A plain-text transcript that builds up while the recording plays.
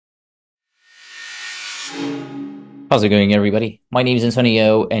How's it going, everybody? My name is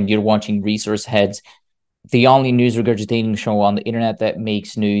Antonio, and you're watching Resource Heads, the only news regurgitating show on the internet that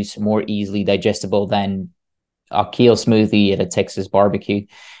makes news more easily digestible than a kale smoothie at a Texas barbecue.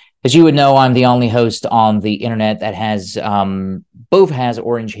 As you would know, I'm the only host on the internet that has both has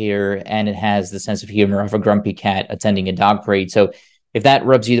orange hair and it has the sense of humor of a grumpy cat attending a dog parade. So if that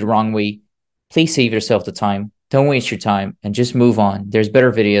rubs you the wrong way, please save yourself the time. Don't waste your time and just move on. There's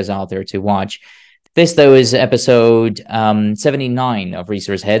better videos out there to watch. This, though, is episode 79 of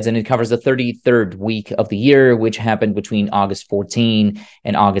Resource Heads, and it covers the 33rd week of the year, which happened between August 14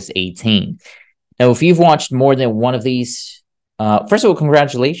 and August 18. Now, if you've watched more than one of these, first of all,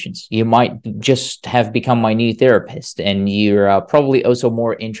 congratulations. You might just have become my new therapist, and you're probably also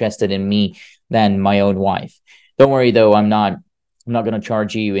more interested in me than my own wife. Don't worry, though, I'm not going to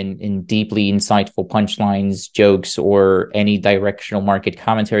charge you in deeply insightful punchlines, jokes, or any directional market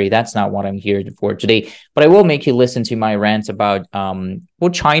commentary. That's not what I'm here for today. But I will make you listen to my rants about,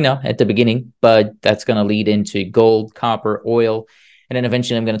 China at the beginning, but that's going to lead into gold, copper, oil. And then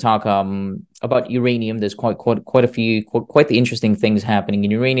eventually I'm going to talk about uranium. There's quite the interesting things happening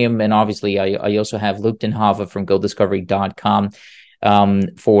in uranium. And obviously, I also have Luke Denhava from golddiscovery.com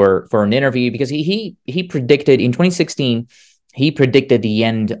for an interview because he predicted in 2016 he predicted the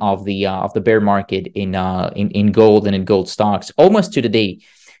end of the bear market in gold and in gold stocks almost to the day.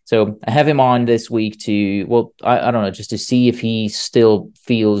 So I have him on this week to, well, I don't know, just to see if he still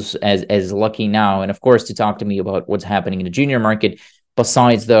feels as lucky now, and of course to talk to me about what's happening in the junior market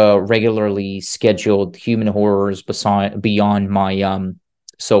besides the regularly scheduled human horrors beyond my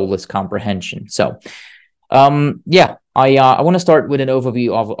soulless comprehension. So yeah, I want to start with an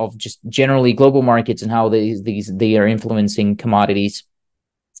overview of just generally global markets and how they are influencing commodities.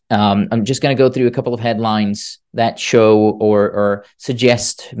 I'm just going to go through a couple of headlines that show or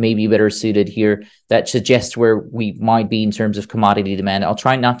suggest, maybe better suited here, that suggest where we might be in terms of commodity demand. I'll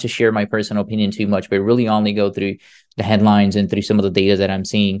try not to share my personal opinion too much, but really only go through the headlines and through some of the data that I'm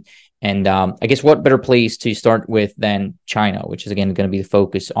seeing. And I guess what better place to start with than China, which is again going to be the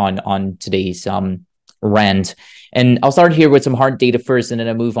focus on today's rant. And I'll start here with some hard data first, and then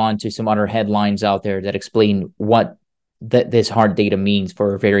I'll move on to some other headlines out there that explain what this hard data means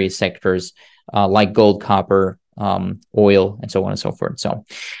for various sectors like gold, copper, oil, and so on and so forth. So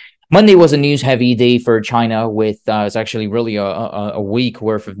Monday was a news-heavy day for China with it's actually really a week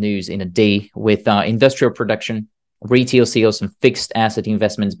worth of news in a day with industrial production, retail sales, and fixed asset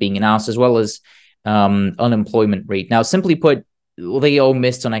investments being announced, as well as unemployment rate. Now, simply put, they all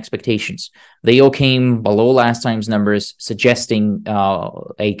missed on expectations. They all came below last time's numbers, suggesting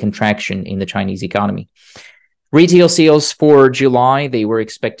a contraction in the Chinese economy. Retail sales for July, they were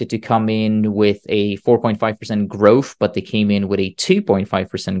expected to come in with a 4.5% growth, but they came in with a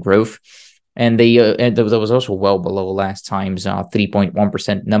 2.5% growth. And that was also well below last time's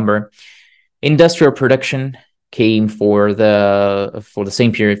 3.1% number. Industrial production came for the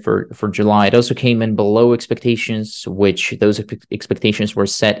same period for July. It also came in below expectations, which those expectations were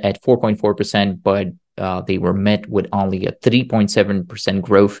set at 4.4%, but they were met with only a 3.7%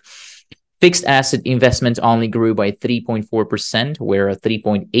 growth. Fixed asset investments only grew by 3.4%, where a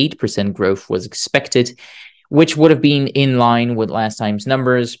 3.8% growth was expected, which would have been in line with last time's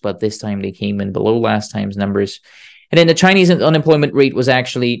numbers, but this time they came in below last time's numbers. And then the Chinese unemployment rate was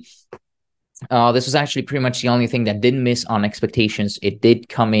actually this was actually pretty much the only thing that didn't miss on expectations. It did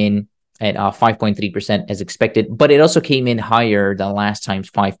come in at 5.3% as expected, but it also came in higher than last time's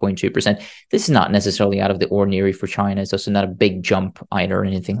 5.2%. This is not necessarily out of the ordinary for China. It's also not a big jump either or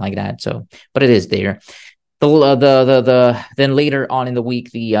anything like that. So, but it is there. Then later on in the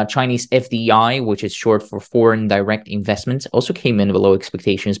week, the Chinese FDI, which is short for foreign direct investments, also came in below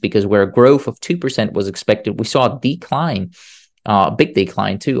expectations because where a growth of 2% was expected, we saw a decline. A big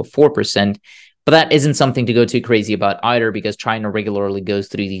decline too of 4%, but that isn't something to go too crazy about either because China regularly goes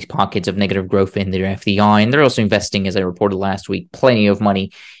through these pockets of negative growth in their FDI, and they're also investing, as I reported last week, plenty of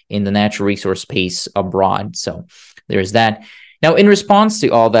money in the natural resource space abroad. So there's that. Now, in response to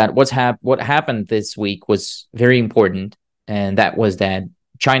all that, what happened this week was very important, and that was that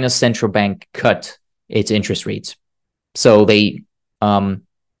China's central bank cut its interest rates. So they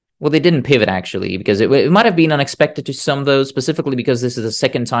they didn't pivot, actually, because it might have been unexpected to some, though, specifically because this is the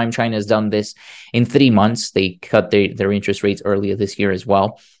second time China has done this in 3 months. They cut their interest rates earlier this year as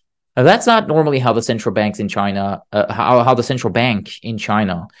well. Now, that's not normally how the central banks in China, how the central bank in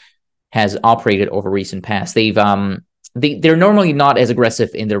China has operated over recent past. They're normally not as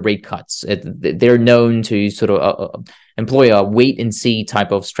aggressive in their rate cuts. They're known to sort of employ a wait and see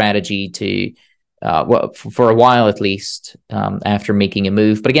type of strategy to for a while at least, after making a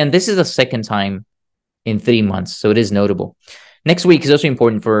move. But again, this is the second time in 3 months. So it is notable. Next week is also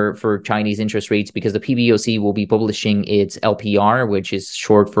important for Chinese interest rates because the PBOC will be publishing its LPR, which is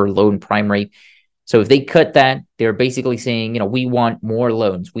short for loan prime rate. So if they cut that, they're basically saying, we want more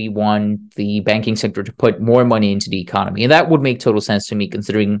loans. We want the banking sector to put more money into the economy. And that would make total sense to me,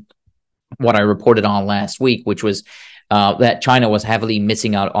 considering what I reported on last week, which was that China was heavily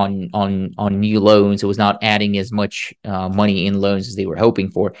missing out on new loans. It was not adding as much money in loans as they were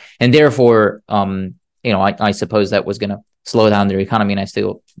hoping for. And therefore, I suppose that was going to slow down their economy. And I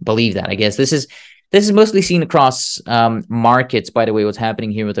still believe that. I guess this is mostly seen across markets. By the way, what's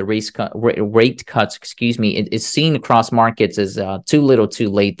happening here with the rate cuts, it's seen across markets as too little, too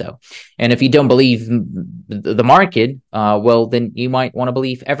late, though. And if you don't believe the market, well, then you might want to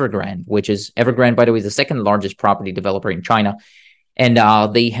believe Evergrande, by the way, is the second largest property developer in China. And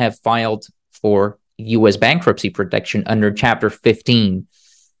they have filed for U.S. bankruptcy protection under Chapter 15.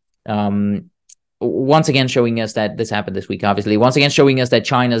 Once again showing us that this happened this week, obviously. Once again showing us that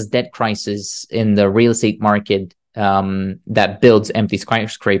China's debt crisis in the real estate market that builds empty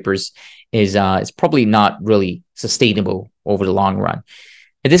skyscrapers is probably not really sustainable over the long run.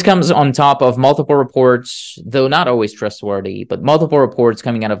 And this comes on top of multiple reports, though not always trustworthy, but multiple reports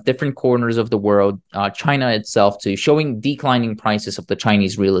coming out of different corners of the world, China itself too, showing declining prices of the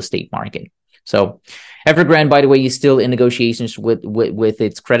Chinese real estate market. So Evergrande, by the way, is still in negotiations with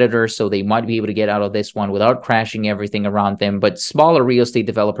its creditors, so they might be able to get out of this one without crashing everything around them. But smaller real estate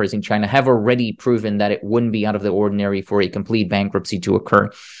developers in China have already proven that it wouldn't be out of the ordinary for a complete bankruptcy to occur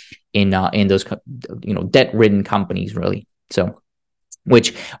in those debt-ridden companies, really. So,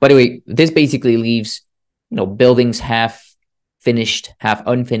 which, by the way, this basically leaves buildings half finished, half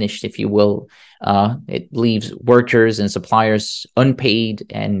unfinished, if you will. It leaves workers and suppliers unpaid,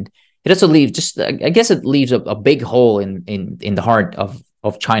 and it also leaves it leaves a big hole in the heart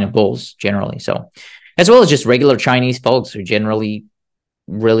of China bulls generally. So, as well as just regular Chinese folks who generally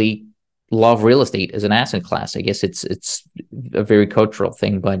really love real estate as an asset class. I guess it's a very cultural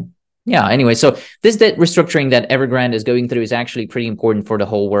thing, but yeah. Anyway, so this debt restructuring that Evergrande is going through is actually pretty important for the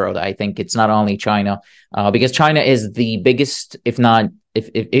whole world. I think it's not only China, because China is the biggest, if not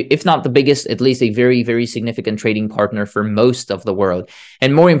the biggest, at least a very, very significant trading partner for most of the world.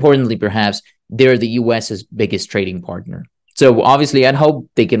 And more importantly, perhaps, they're the US's biggest trading partner. So obviously, I'd hope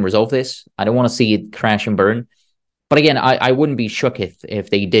they can resolve this. I don't want to see it crash and burn. But again, I wouldn't be shook if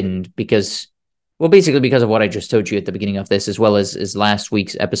they didn't, because of what I just told you at the beginning of this, as well as last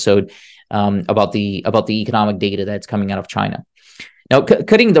week's episode about the economic data that's coming out of China. Now,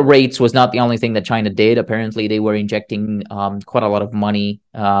 cutting the rates was not the only thing that China did. Apparently, they were injecting quite a lot of money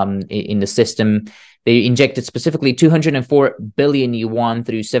in the system. They injected specifically 204 billion yuan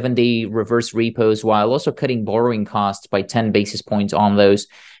through 7-day reverse repos, while also cutting borrowing costs by 10 basis points on those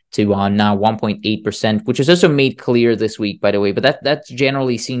to now 1.8%, which was also made clear this week, by the way. But that's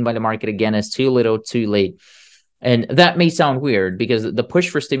generally seen by the market again as too little, too late. And that may sound weird because the push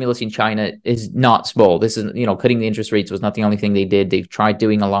for stimulus in China is not small. This is, cutting the interest rates was not the only thing they did. They've tried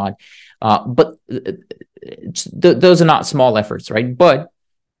doing a lot. But those are not small efforts, right? But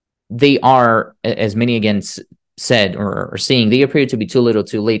they are, as many again said or are seeing, they appear to be too little,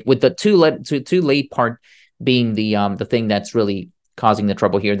 too late, with the too late part being the thing that's really causing the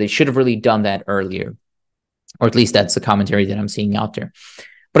trouble here. They should have really done that earlier, or at least that's the commentary that I'm seeing out there.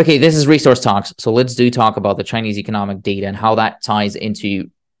 But okay, this is Resource Talks, so let's talk about the Chinese economic data and how that ties into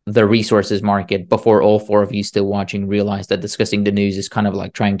the resources market before all four of you still watching realize that discussing the news is kind of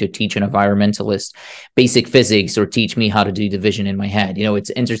like trying to teach an environmentalist basic physics or teach me how to do division in my head.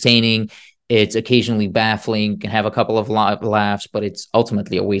 It's entertaining, it's occasionally baffling, can have a couple of laughs, but it's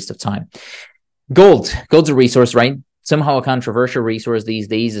ultimately a waste of time. Gold's a resource, right? Somehow a controversial resource these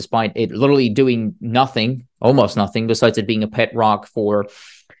days, despite it literally doing nothing, almost nothing, besides it being a pet rock for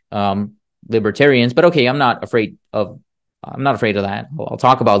libertarians. But okay, I'm not afraid of that. I'll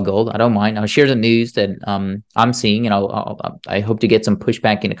talk about gold. I don't mind. I'll share the news that I'm seeing, and I hope to get some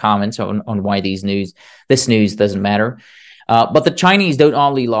pushback in the comments on why this news doesn't matter. But the Chinese don't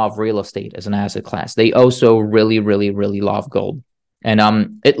only love real estate as an asset class; they also really, really, really love gold.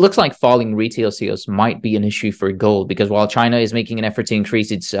 And it looks like falling retail sales might be an issue for gold, because while China is making an effort to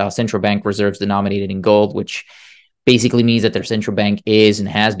increase its central bank reserves denominated in gold, which basically means that their central bank is and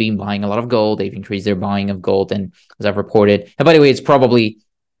has been buying a lot of gold. They've increased their buying of gold, and as I've reported, and by the way, it's probably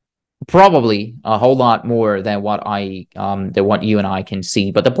a whole lot more than what you and I can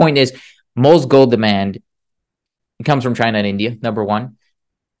see. But the point is, most gold demand comes from China and India, number one.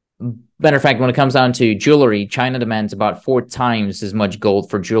 Matter of fact, when it comes down to jewelry, China demands about 4 times as much gold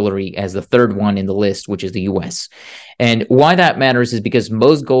for jewelry as the third one in the list, which is the US. And why that matters is because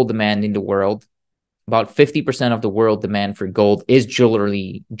most gold demand in the world about 50% of the world demand for gold is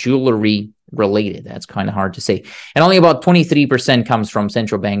jewelry related. That's kind of hard to say. And only about 23% comes from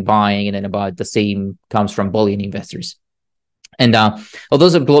central bank buying, and then about the same comes from bullion investors. And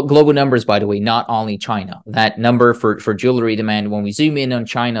those are global numbers, by the way, not only China. That number for jewelry demand, when we zoom in on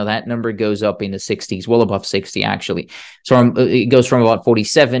China, that number goes up in the 60s, well above 60, actually. So it goes from about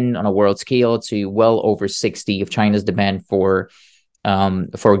 47 on a world scale to well over 60 of China's demand for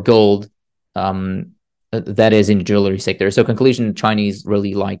gold. That is in the jewelry sector. So conclusion, the Chinese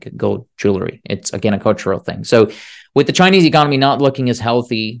really like gold jewelry. It's, again, a cultural thing. So with the Chinese economy not looking as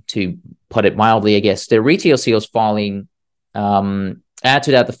healthy, to put it mildly, I guess, their retail sales falling. Add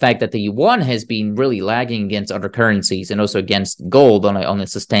to that the fact that the yuan has been really lagging against other currencies and also against gold on a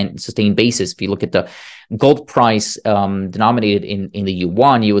sustained basis. If you look at the gold price denominated in the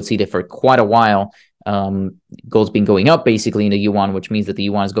yuan, you would see that for quite a while, gold's been going up basically in the yuan, which means that the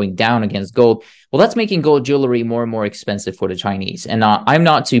yuan is going down against gold. Well, that's making gold jewelry more and more expensive for the Chinese. And I'm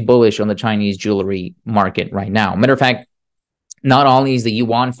not too bullish on the Chinese jewelry market right now. Matter of fact, not only is the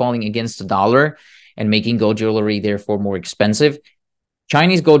yuan falling against the dollar and making gold jewelry therefore more expensive,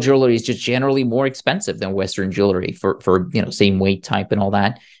 Chinese gold jewelry is just generally more expensive than Western jewelry for same weight type and all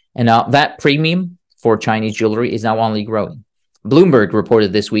that. And that premium for Chinese jewelry is now only growing. Bloomberg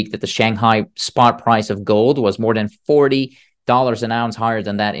reported this week that the Shanghai spot price of gold was more than $40 an ounce higher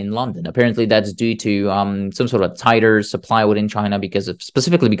than that in London. Apparently, that's due to some sort of tighter supply within China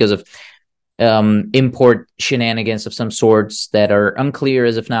specifically because of import shenanigans of some sorts that are unclear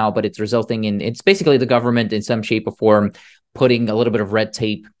as of now, but it's basically the government in some shape or form putting a little bit of red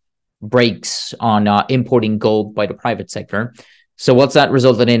tape brakes on importing gold by the private sector. So what's that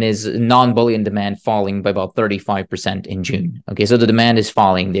resulted in is non-bullion demand falling by about 35% in June. Okay, so the demand is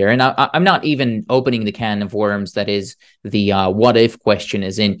falling there. And I'm not even opening the can of worms that is the what if question,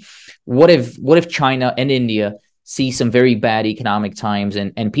 is in what if China and India see some very bad economic times,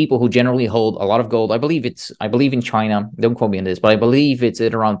 and people who generally hold a lot of gold, I believe in China, don't quote me on this, but I believe it's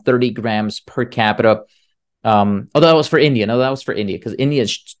at around 30 grams per capita. That was for India. No, that was for India, because India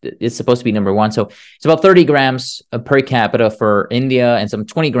is supposed to be number one. So it's about 30 grams per capita for India and some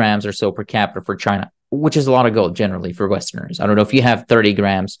 20 grams or so per capita for China, which is a lot of gold generally for Westerners. I don't know if you have 30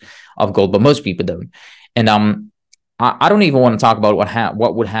 grams of gold, but most people don't. And I don't even want to talk about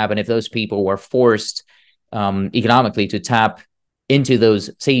what would happen if those people were forced economically to tap into those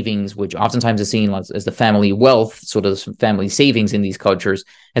savings, which oftentimes is seen as the family wealth, sort of family savings in these cultures.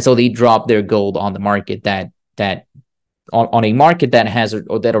 And so they drop their gold on the market on a market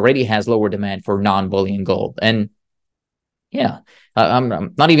that already has lower demand for non-bullion gold. And yeah,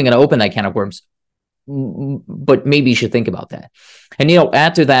 I'm not even going to open that can of worms, but maybe you should think about that. And,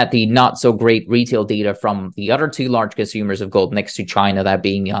 add to that the not so great retail data from the other two large consumers of gold next to China, that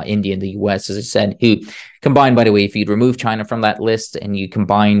being India and the US, as I said, who combined, by the way, if you'd remove China from that list and you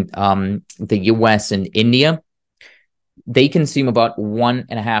combine the US and India, they consume about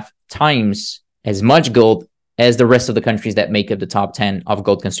 1.5 times as much gold as the rest of the countries that make up the top 10 of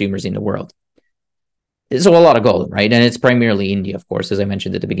gold consumers in the world. So a lot of gold, right? And it's primarily India, of course, as I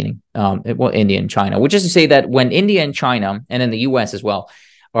mentioned at the beginning. India and China, which is to say that when India and China, and in the US as well,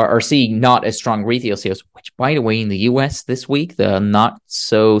 are seeing not as strong retail sales, which, by the way, in the US this week, the not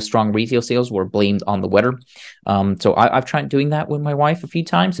so strong retail sales were blamed on the weather. So I've tried doing that with my wife a few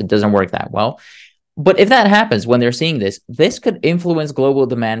times. It doesn't work that well. But if that happens, when they're seeing this could influence global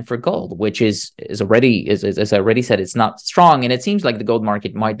demand for gold, which is already, as I already said, it's not strong. And it seems like the gold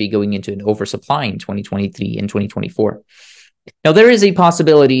market might be going into an oversupply in 2023 and 2024. Now, there is a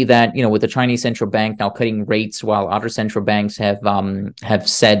possibility that, with the Chinese central bank now cutting rates while other central banks have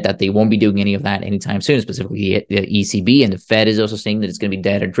said that they won't be doing any of that anytime soon, specifically the ECB, and the Fed is also saying that it's going to be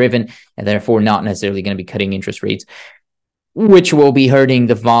data driven and therefore not necessarily going to be cutting interest rates, which will be hurting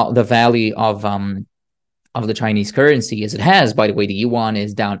the value of the Chinese currency, as it has. By the way, the yuan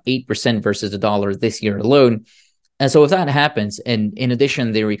is down 8% versus the dollar this year alone. And so if that happens, and in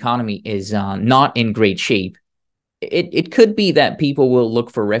addition, their economy is not in great shape, it could be that people will look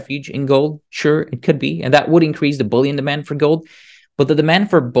for refuge in gold. Sure, it could be. And that would increase the bullion demand for gold. But the demand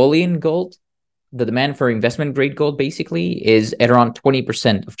for bullion gold, the demand for investment grade gold, basically, is at around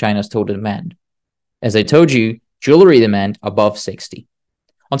 20% of China's total demand. As I told you, jewelry demand above 60.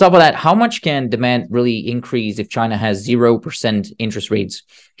 On top of that, how much can demand really increase if China has 0% interest rates,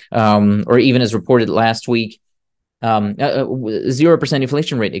 or even as reported last week, 0%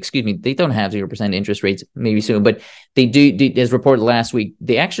 inflation rate? Excuse me, they don't have 0% interest rates, maybe soon, but they do, as reported last week,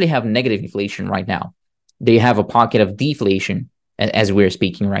 they actually have negative inflation right now. They have a pocket of deflation as we're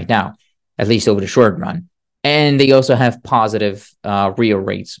speaking right now, at least over the short run. And they also have positive real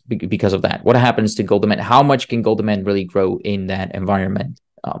rates because of that. What happens to gold demand? How much can gold demand really grow in that environment?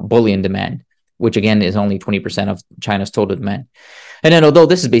 Bullion demand, which again is only 20% of China's total demand. And then, although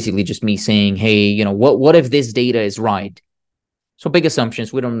this is basically just me saying, hey, what if this data is right? So big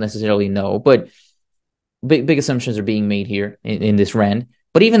assumptions, we don't necessarily know, but big assumptions are being made here in this rand.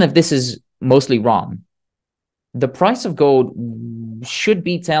 But even if this is mostly wrong, the price of gold should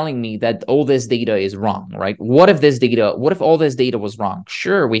be telling me that all this data is wrong, right? What if all this data was wrong?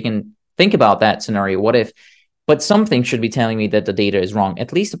 Sure, we can think about that scenario. What if, but something should be telling me that the data is wrong.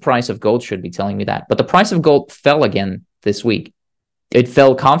 At least the price of gold should be telling me that. But the price of gold fell again this week. It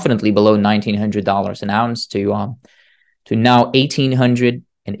fell confidently below $1,900 an ounce to now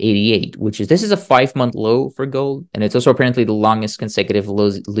 1,888, which is this is a 5-month low for gold, and it's also apparently the longest consecutive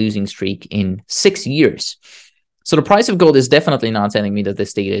losing streak in 6 years. So the price of gold is definitely not telling me that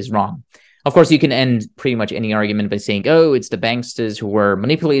this data is wrong. Of course, you can end pretty much any argument by saying, "Oh, it's the banksters who were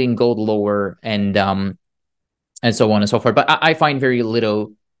manipulating gold lower," and so on and so forth. But I find very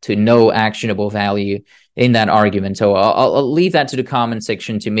little to no actionable value in that argument. So I'll leave that to the comment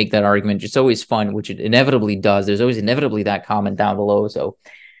section to make that argument. It's always fun, which it inevitably does. There's always inevitably that comment down below. So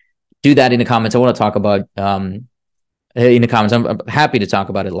do that in the comments. I want to talk about in the comments. I'm happy to talk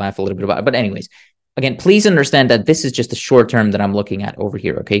about it, laugh a little bit about it. But anyways, again, please understand that this is just the short term that I'm looking at over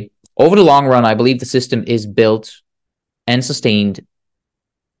here, okay? Over the long run, I believe the system is built and sustained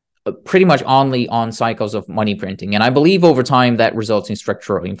pretty much only on cycles of money printing. And I believe over time that results in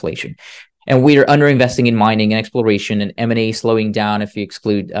structural inflation. And we are underinvesting in mining and exploration, and M&A slowing down if you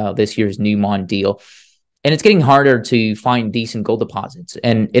exclude this year's Newmont deal. And it's getting harder to find decent gold deposits.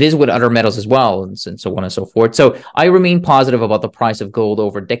 And it is with other metals as well, and so on and so forth. So I remain positive about the price of gold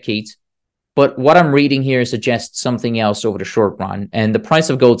over decades. But what I'm reading here suggests something else over the short run. And the price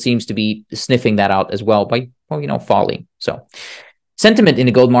of gold seems to be sniffing that out as well by, falling. So sentiment in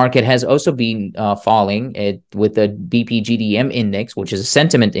the gold market has also been falling with the BPGDM index, which is a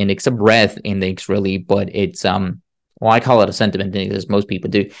sentiment index, a breadth index, really, but it's, I call it a sentiment index, as most people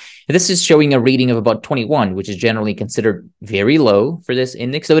do. This is showing a reading of about 21, which is generally considered very low for this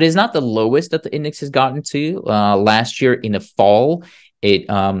index. So it is not the lowest that the index has gotten to. Last year in the fall, it,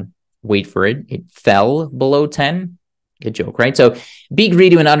 wait for it, it fell below 10. Good joke, right? So be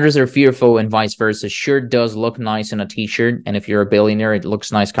greedy when others are fearful and vice versa. Sure does look nice in a t-shirt. And if you're a billionaire, it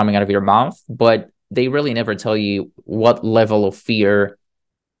looks nice coming out of your mouth. But they really never tell you what level of fear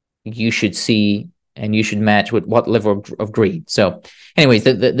you should see, and you should match with what level of greed. So anyways,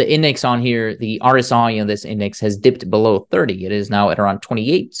 the index on here, the RSI on this index has dipped below 30. It is now at around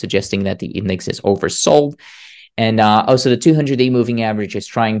 28, suggesting that the index is oversold. And also the 200-day moving average is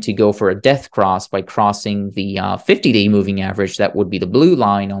trying to go for a death cross by crossing the 50-day moving average. That would be the blue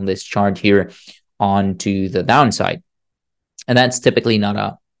line on this chart here onto the downside. And that's typically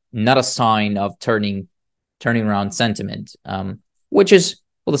not a sign of turning around sentiment, which is,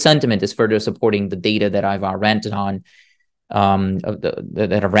 well, the sentiment is further supporting the data that I've ranted on,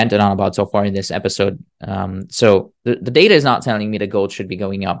 that I've ranted on about so far in this episode. So the data is not telling me that gold should be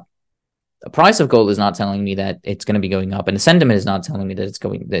going up. The price of gold is not telling me that it's going to be going up, and the sentiment is not telling me that it's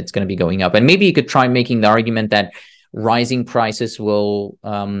going to be going up. And maybe you could try making the argument that rising prices will,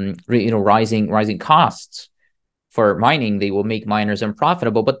 rising costs for mining, they will make miners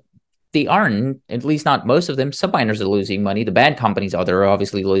unprofitable, but they aren't. At least not most of them. Subminers are losing money. The bad companies are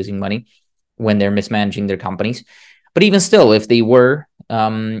obviously losing money when they're mismanaging their companies. But even still, if they were,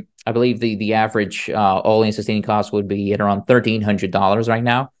 I believe the average all-in sustaining cost would be at around $1,300 right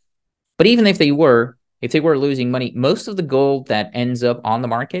now. But even if they were losing money, most of the gold that ends up on the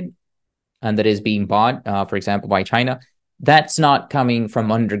market and that is being bought, for example, by China, that's not coming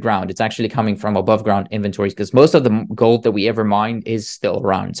from underground. It's actually coming from above ground inventories, because most of the gold that we ever mine is still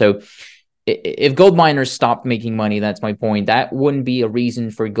around. So if gold miners stopped making money, that's my point, that wouldn't be a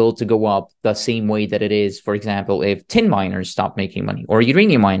reason for gold to go up the same way that it is, for example, if tin miners stopped making money or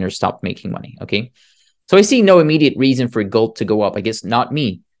uranium miners stopped making money, okay? So I see no immediate reason for gold to go up. I guess not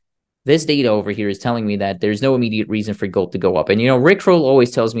me. This data over here is telling me that there's no immediate reason for gold to go up. And, Rick Roll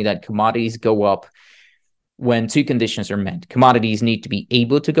always tells me that commodities go up when two conditions are met. Commodities need to be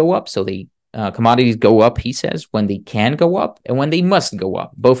able to go up. So commodities go up, he says, when they can go up and when they must go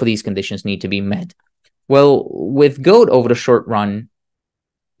up. Both of these conditions need to be met. Well, with gold over the short run,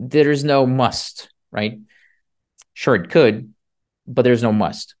 there's no must, right? Sure, it could, but there's no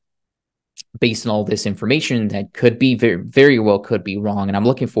must. Based on all this information that could be very, very well could be wrong. And I'm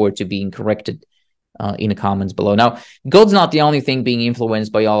looking forward to being corrected in the comments below. Now, gold's not the only thing being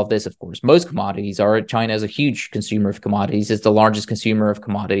influenced by all of this, of course. Most commodities are. China is a huge consumer of commodities. It's the largest consumer of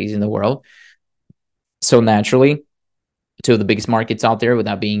commodities in the world. So naturally, two of the biggest markets out there,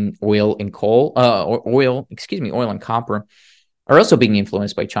 without being oil and coal, or oil and copper, are also being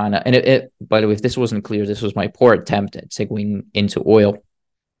influenced by China. And by the way, if this wasn't clear, this was my poor attempt at segueing into oil.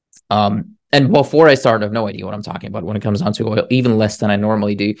 And before I start, I have no idea what I'm talking about when it comes down to oil, even less than I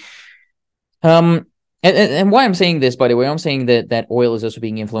normally do. Um, and why I'm saying this, by the way, I'm saying that oil is also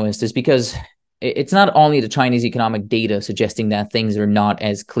being influenced is because it's not only the Chinese economic data suggesting that things are not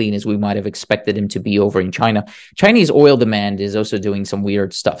as clean as we might have expected them to be over in China. Chinese oil demand is also doing some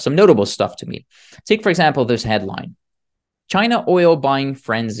weird stuff, some notable stuff to me. Take, for example, this headline: China oil buying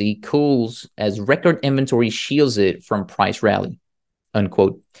frenzy cools as record inventory shields it from price rally,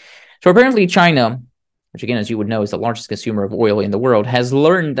 unquote. So apparently China, which again, as you would know, is the largest consumer of oil in the world, has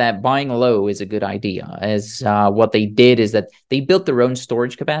learned that buying low is a good idea. As what they did is that they built their own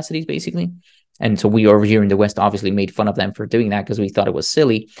storage capacities, basically. And so we over here in the West obviously made fun of them for doing that because we thought it was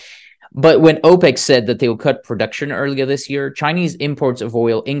silly. But when OPEC said that they will cut production earlier this year, Chinese imports of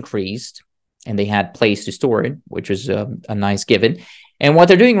oil increased, and they had place to store it, which was a nice given. And what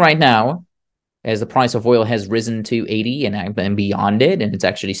they're doing right now, as the price of oil has risen to 80 and beyond it, and it's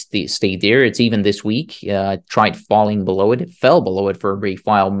actually stayed there. It's even this week tried falling below it. It fell below it for a brief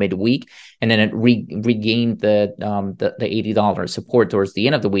while midweek, and then it regained the $80 support towards the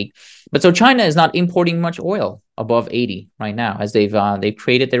end of the week. But so China is not importing much oil above 80 right now, as they've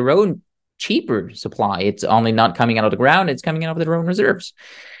created their own cheaper supply. It's only not coming out of the ground; it's coming out of their own reserves.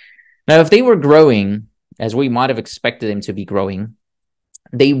 Now, if they were growing as we might have expected them to be growing,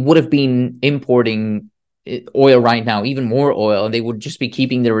 they would have been importing oil right now, even more oil, and they would just be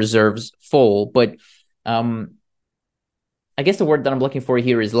keeping their reserves full. But I guess the word that I'm looking for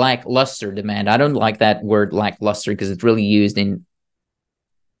here is lackluster demand. I don't like that word lackluster because it's really used in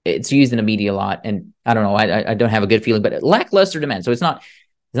the media a lot, and I don't know, I don't have a good feeling, but lackluster demand. So it's not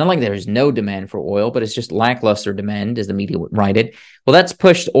like there's no demand for oil, but it's just lackluster demand, as the media would write it. Well, that's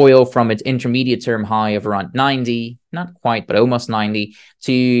pushed oil from its intermediate term high of around 90, not quite, but almost 90,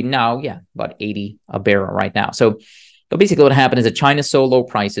 to now, about 80 a barrel right now. So basically what happened is that China saw low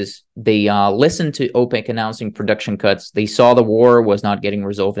prices. They listened to OPEC announcing production cuts. They saw the war was not getting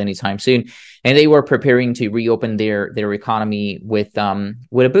resolved anytime soon, and they were preparing to reopen their economy with a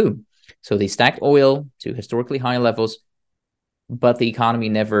boom. So they stacked oil to historically high levels, but the economy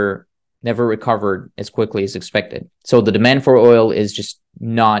never recovered as quickly as expected. So the demand for oil is just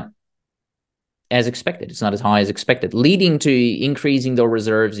not as expected. It's not as high as expected, leading to increasing the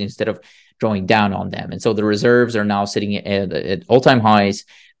reserves instead of drawing down on them. And so the reserves are now sitting at all-time highs,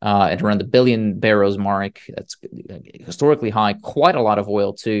 at around the billion barrels mark. That's historically high, quite a lot of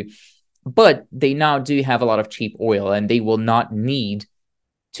oil too. But they now do have a lot of cheap oil, and they will not need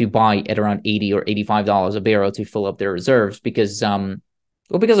to buy at around $80 or $85 a barrel to fill up their reserves because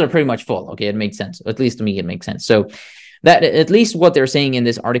they're pretty much full. Okay, it made sense. At least to me, it makes sense. So that, at least what they're saying in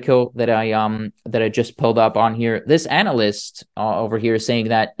this article that I just pulled up on here, this analyst over here is saying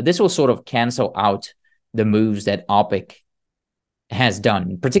that this will sort of cancel out the moves that OPEC has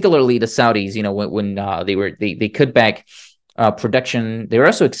done, particularly the Saudis. You know, when they cut back production. They're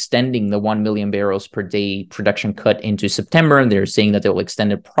also extending the 1 million barrels per day production cut into September, and they're saying that they'll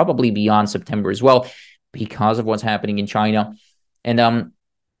extend it probably beyond September as well because of what's happening in China. And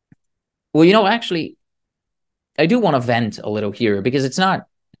well, actually, I do want to vent a little here because it's not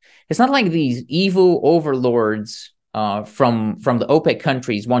like these evil overlords from the OPEC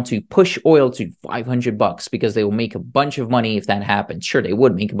countries want to push oil to $500 because they will make a bunch of money if that happens. Sure, they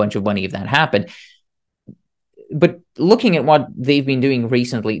would make a bunch of money if that happened. But looking at what they've been doing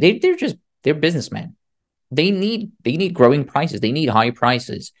recently, they're businessmen. They need growing prices. They need high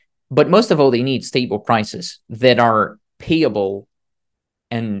prices. But most of all, they need stable prices that are payable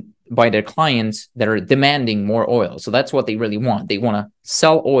and by their clients that are demanding more oil. So that's what they really want. They want to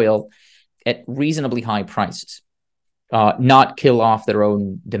sell oil at reasonably high prices, not kill off their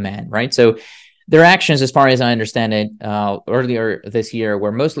own demand, right? So their actions, as far as I understand it, earlier this year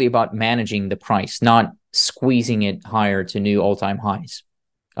were mostly about managing the price, not squeezing it higher to new all-time highs.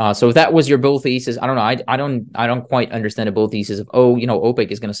 So if that was your bull thesis, I don't know. I don't quite understand the bull thesis of,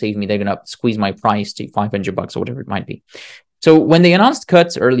 OPEC is going to save me. They're going to squeeze my price to $500 or whatever it might be. So when they announced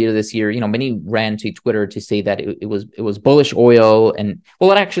cuts earlier this year, many ran to Twitter to say that it was bullish oil, and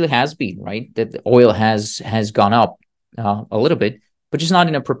well, it actually has been, right? That the oil has gone up a little bit, but just not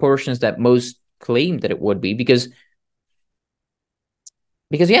in the proportions that most claimed that it would be, because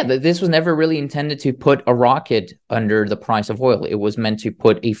this was never really intended to put a rocket under the price of oil. It was meant to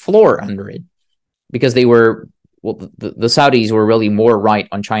put a floor under it, because the Saudis were really more right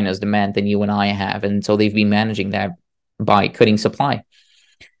on China's demand than you and I have, and so they've been managing that by cutting supply.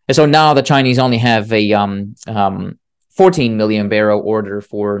 And so now the Chinese only have a 14 million barrel order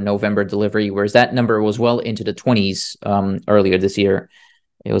for November delivery, whereas that number was well into the 20s earlier this year.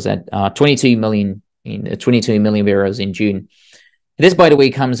 It was at 22 million barrels in June. This, by the way,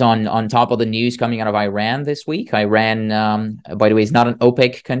 comes on top of the news coming out of Iran this week. Iran, by the way, is not an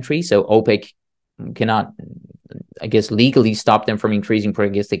OPEC country, so OPEC cannot, I guess, legally stop them from increasing. I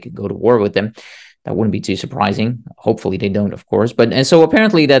guess they could go to war with them. That wouldn't be too surprising. Hopefully they don't, of course. And so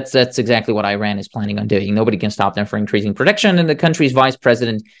apparently that's exactly what Iran is planning on doing. Nobody can stop them from increasing production. And the country's vice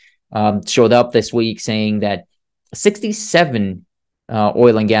president showed up this week saying that 67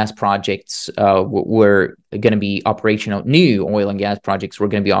 oil and gas projects were going to be operational. New oil and gas projects were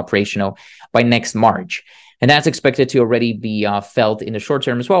going to be operational by next March. And that's expected to already be felt in the short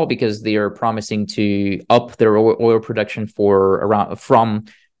term as well, because they are promising to up their oil production around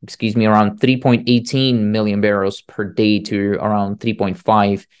 3.18 million barrels per day to around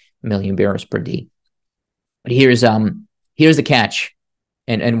 3.5 million barrels per day. But here's the catch,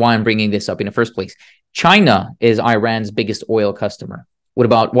 and why I'm bringing this up in the first place. China is Iran's biggest oil customer, with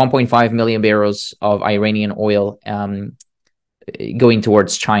about 1.5 million barrels of Iranian oil going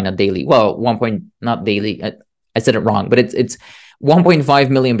towards China daily. Well, not daily. I said it wrong, but it's 1.5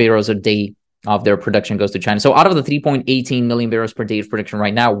 million barrels a day of their production goes to China. So out of the 3.18 million barrels per day of production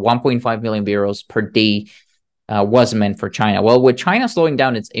right now, 1.5 million barrels per day was meant for China. Well, with China slowing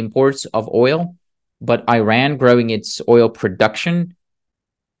down its imports of oil, but Iran growing its oil production,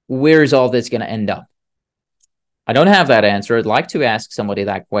 where's all this going to end up? I don't have that answer. I'd like to ask somebody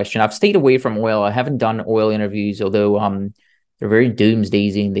that question. I've stayed away from oil. I haven't done oil interviews, although they're very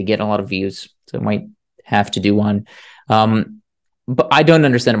doomsdaysy and they get a lot of views. So I might have to do one. But I don't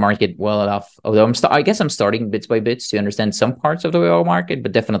understand the market well enough. Although I guess I'm starting bits by bits to understand some parts of the oil market,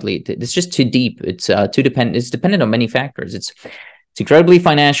 but definitely it's just too deep. It's too dependent. It's dependent on many factors. It's incredibly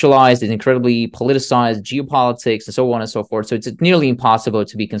financialized. It's incredibly politicized, geopolitics, and so on and so forth. So it's nearly impossible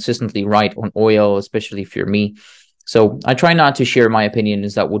to be consistently right on oil, especially if you're me. So I try not to share my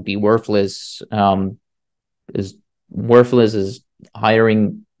opinions that would be worthless. As worthless as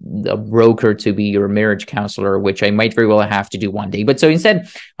hiring a broker to be your marriage counselor, which I might very well have to do one day. But so instead,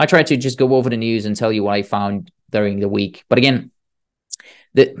 I try to just go over the news and tell you what I found during the week. But again,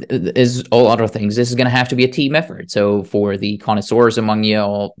 as all other things, this is going to have to be a team effort. So for the connoisseurs among you,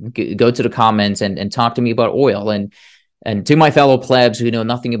 I'll go to the comments and talk to me about oil. And to my fellow plebs who know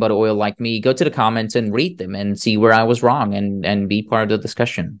nothing about oil like me, go to the comments and read them and see where I was wrong and be part of the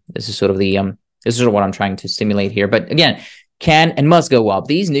discussion. This is sort of what I'm trying to stimulate here. But again, can and must go up.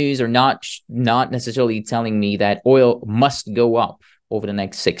 These news are not necessarily telling me that oil must go up over the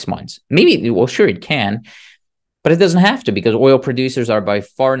next 6 months. Maybe, well, sure it can, but it doesn't have to, because oil producers are by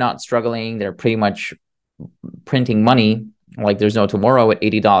far not struggling. They're pretty much printing money like there's no tomorrow at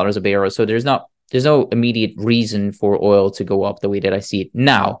 $80 a barrel. So there's no immediate reason for oil to go up the way that I see it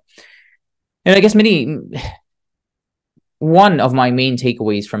now. And I guess one of my main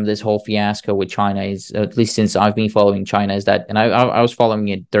takeaways from this whole fiasco with China is, at least since I've been following China, is that, and I was following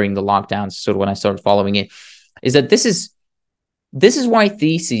it during the lockdowns, sort of when I started following it, is that this is why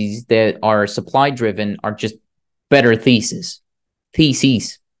theses that are supply driven are just better theses.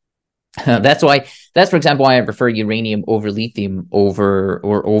 That's for example, why I prefer uranium over lithium over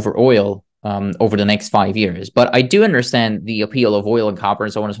oil over the next 5 years. But I do understand the appeal of oil and copper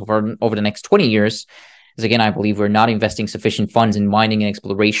and so on and so forth over the next 20 years. Because again, I believe we're not investing sufficient funds in mining and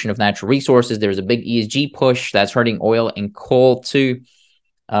exploration of natural resources. There's a big ESG push that's hurting oil and coal too.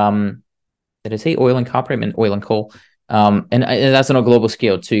 Did I say oil and copper? I meant oil and coal. And that's on a global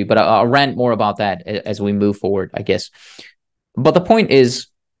scale too. But I'll rant more about that as we move forward, I guess. But the point is,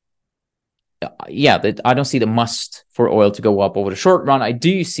 that I don't see the must for oil to go up over the short run. I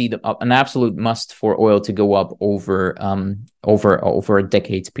do see an absolute must for oil to go up over a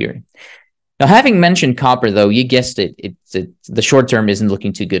decade's period. Now, having mentioned copper, though, you guessed it, the short term isn't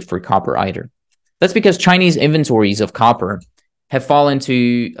looking too good for copper either. That's because Chinese inventories of copper have fallen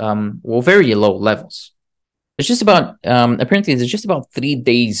to very low levels. There's just about apparently there's just about 3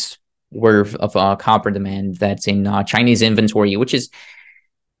 days worth of copper demand that's in Chinese inventory, which is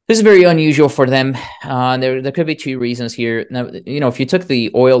very unusual for them. There could be two reasons here. Now, if you took the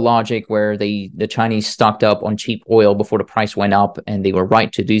oil logic where the Chinese stocked up on cheap oil before the price went up, and they were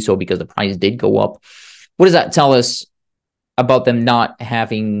right to do so because the price did go up, what does that tell us about them not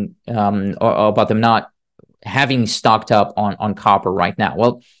having stocked up on copper right now?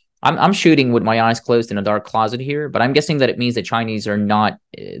 Well, I'm shooting with my eyes closed in a dark closet here, but I'm guessing that it means the Chinese are not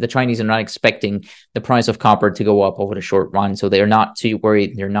expecting the price of copper to go up over the short run, so they're not too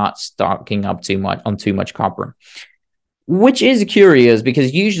worried. They're not stocking up too much copper. which is curious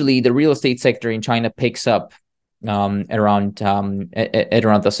because usually the real estate sector in China picks up at around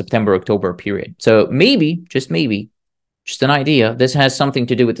the September-October period. So maybe, just an idea, this has something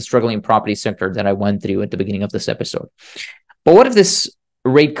to do with the struggling property sector that I went through at the beginning of this episode. But what if this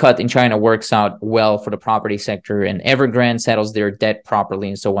rate cut in China works out well for the property sector and Evergrande settles their debt properly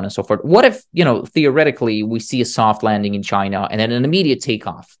and so on and so forth? What if, theoretically, we see a soft landing in China and then an immediate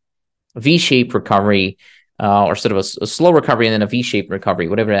takeoff, V-shaped recovery, or sort of a slow recovery and then a V-shaped recovery,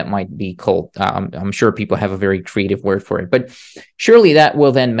 whatever that might be called. I'm sure people have a very creative word for it, but surely that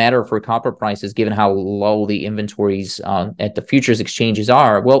will then matter for copper prices, given how low the inventories at the futures exchanges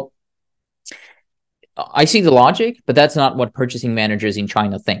are. Well, I see the logic, but that's not what purchasing managers in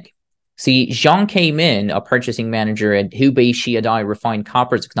China think. See, Zhang Keimin, a purchasing manager at Hubei Xiadai Refined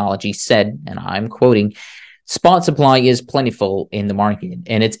Copper Technology, said, and I'm quoting, "Spot supply is plentiful in the market,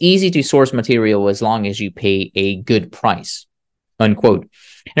 and it's easy to source material as long as you pay a good price," unquote.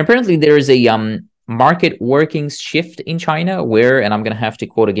 And apparently there is a market workings shift in China where, and I'm going to have to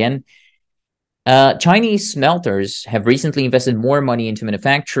quote again, Chinese smelters have recently invested more money into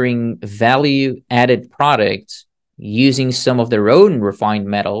manufacturing value-added products using some of their own refined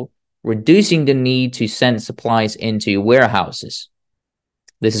metal, reducing the need to send supplies into warehouses.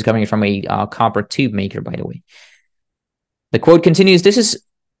 This is coming from a copper tube maker, by the way. The quote continues, "This is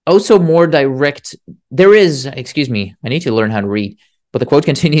also more direct. Excuse me, I need to learn how to read. But the quote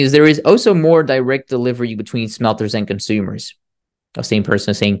continues, there is also more direct delivery between smelters and consumers." The same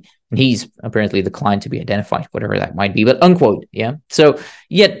person is saying, and he's apparently the client to be identified, whatever that might be, but unquote. Yeah. So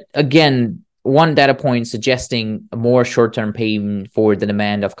yet again, one data point suggesting a more short-term pain for the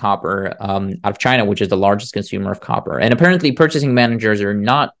demand of copper out of China, which is the largest consumer of copper. And apparently purchasing managers are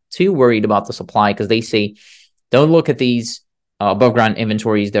not too worried about the supply because they say, don't look at these above ground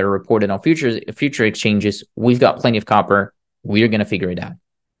inventories that are reported on future exchanges. We've got plenty of copper. We're going to figure it out.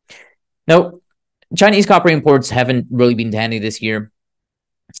 Now, Chinese copper imports haven't really been dandy this year.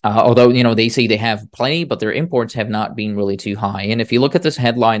 Although, they say they have plenty, but their imports have not been really too high. And if you look at this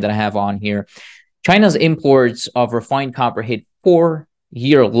headline that I have on here, China's imports of refined copper hit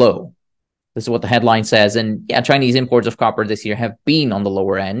 4-year low. This is what the headline says. And yeah, Chinese imports of copper this year have been on the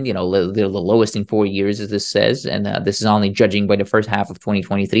lower end. They're the lowest in 4 years, as this says. And this is only judging by the first half of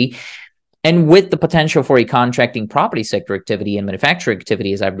 2023. And with the potential for a contracting property sector activity and manufacturing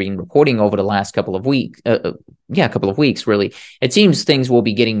activity, as I've been reporting over the last couple of weeks, really, it seems things will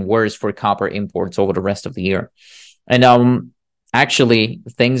be getting worse for copper imports over the rest of the year. And actually,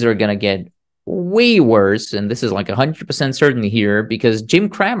 things are going to get way worse. And this is like 100% certain here because Jim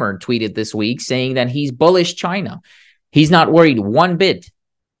Cramer tweeted this week saying that he's bullish China. He's not worried one bit,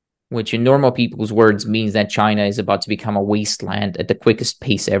 which in normal people's words means that China is about to become a wasteland at the quickest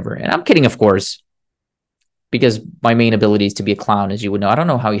pace ever. And I'm kidding, of course, because my main ability is to be a clown, as you would know. I don't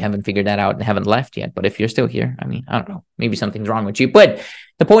know how you haven't figured that out and haven't left yet, but if you're still here, I don't know, maybe something's wrong with you. But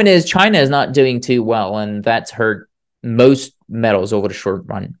the point is China is not doing too well, and that's hurt most metals over the short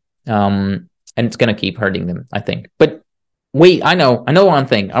run. And it's going to keep hurting them, I think. But wait, I know one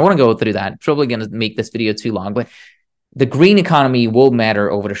thing. I want to go through that. Probably going to make this video too long, but the green economy will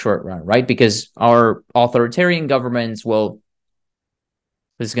matter over the short run, right? Because our authoritarian governments will,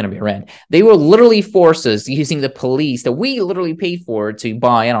 this is going to be a rant, they will literally force us using the police that we literally paid for to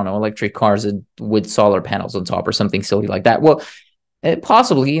buy, electric cars with solar panels on top or something silly like that. Well,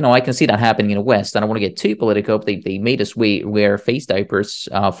 possibly, I can see that happening in the West. I don't want to get too political. They made us wear face diapers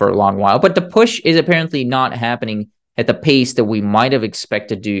for a long while, but the push is apparently not happening at the pace that we might have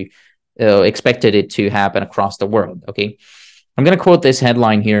expected it to happen across the world. Okay, I'm going to quote this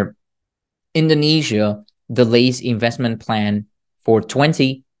headline here. Indonesia delays investment plan for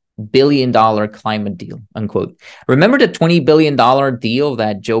 $20 billion climate deal, unquote. Remember the $20 billion deal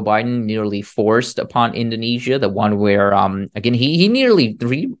that Joe Biden nearly forced upon Indonesia, the one where, again,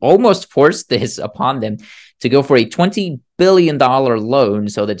 he almost forced this upon them to go for a $20 billion loan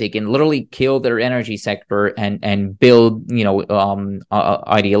so that they can literally kill their energy sector and build,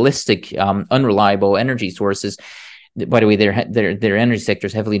 idealistic, unreliable energy sources. By the way, their energy sector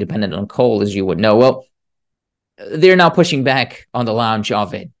is heavily dependent on coal, as you would know. Well, they're now pushing back on the launch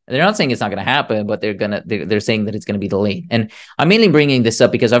of it. They're not saying it's not going to happen, but they're saying that it's going to be delayed. And I'm mainly bringing this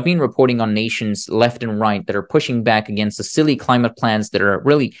up because I've been reporting on nations left and right that are pushing back against the silly climate plans that are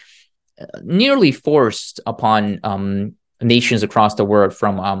really nearly forced upon nations across the world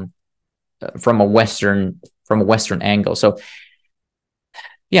from a Western angle. So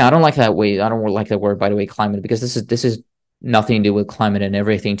yeah, I don't like that way. I don't like that word, by the way, climate, because this is nothing to do with climate and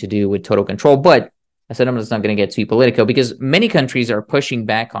everything to do with total control. But I said I'm just not going to get too political because many countries are pushing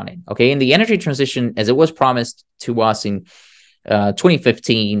back on it. Okay, and the energy transition, as it was promised to us in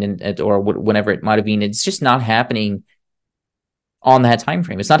 2015 or whenever it might have been, it's just not happening on that time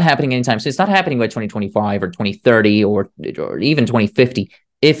frame. It's not happening anytime soon. It's not happening by 2025 or 2030 or even 2050,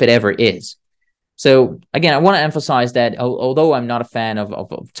 if it ever is. So again, I want to emphasize that although I'm not a fan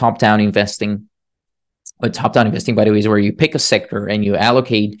of top-down investing, but top-down investing, by the way, is where you pick a sector and you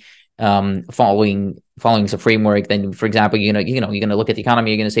allocate following some framework. Then, for example, you're going to look at the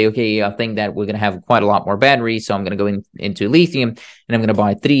economy. You're going to say, okay, I think that we're going to have quite a lot more batteries, so I'm going to go into lithium, and I'm going to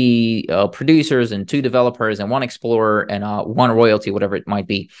buy 3 producers and 2 developers and 1 explorer and 1 royalty, whatever it might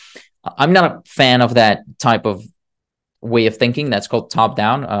be. I'm not a fan of that type of way of thinking. That's called top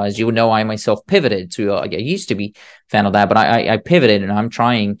down. As you know, I myself pivoted to I used to be a fan of that, but I pivoted and I'm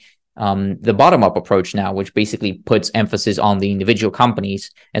trying the bottom up approach now, which basically puts emphasis on the individual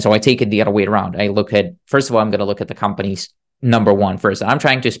companies. And so I take it the other way around. I look at, first of all, I'm going to look at the companies number one first. I'm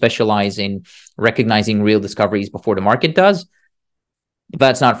trying to specialize in recognizing real discoveries before the market does.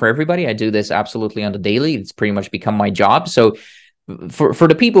 That's not for everybody. I do this absolutely on the daily. It's pretty much become my job. So for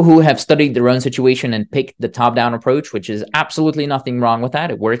the people who have studied their own situation and picked the top-down approach, which is absolutely nothing wrong with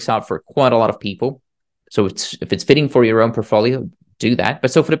that. It works out for quite a lot of people. So if it's fitting for your own portfolio, do that.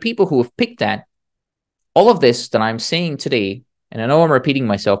 But so for the people who have picked that, all of this that I'm saying today, and I know I'm repeating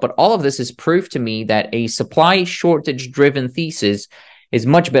myself, but all of this is proof to me that a supply shortage-driven thesis is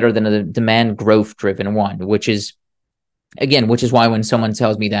much better than a demand growth-driven one, which is why when someone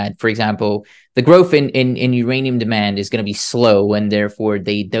tells me that, for example, the growth in uranium demand is going to be slow and therefore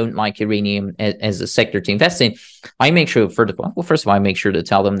they don't like uranium as a sector to invest in, I make sure, first of all, I make sure to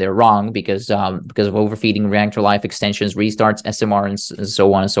tell them they're wrong because of overfeeding, reactor life extensions, restarts, SMR, and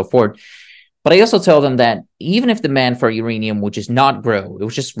so on and so forth. But I also tell them that even if demand for uranium would just not grow, it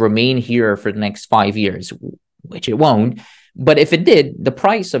would just remain here for the next 5 years, which it won't. But if it did, the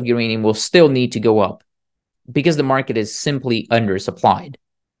price of uranium will still need to go up, because the market is simply undersupplied.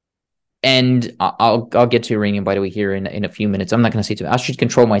 And I'll get to uranium, by the way, here in a few minutes. I'm not going to say too much. I should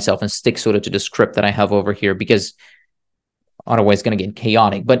control myself and stick sort of to the script that I have over here, because otherwise it's going to get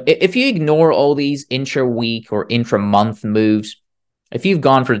chaotic. But if you ignore all these intra-week or intra-month moves, if you've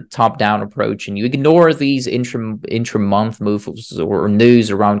gone for the top-down approach and you ignore these intra-month moves or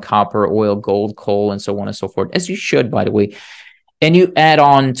news around copper, oil, gold, coal, and so on and so forth, as you should, by the way, and you add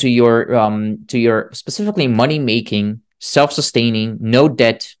on to your specifically money-making, self-sustaining, no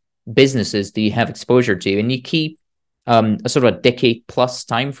debt businesses that you have exposure to, and you keep a sort of a decade-plus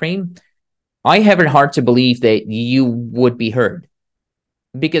time frame, I have it hard to believe that you would be heard,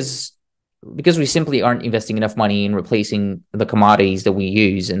 because we simply aren't investing enough money in replacing the commodities that we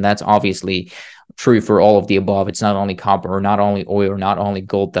use, and that's obviously true for all of the above. It's not only copper, or not only oil, or not only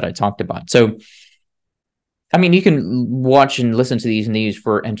gold that I talked about. So, I mean, you can watch and listen to these news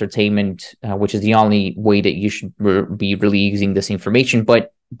for entertainment, which is the only way that you should be really using this information.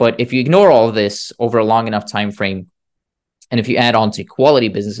 But if you ignore all of this over a long enough time frame, and if you add on to quality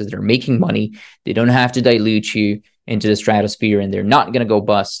businesses that are making money, they don't have to dilute you into the stratosphere, and they're not going to go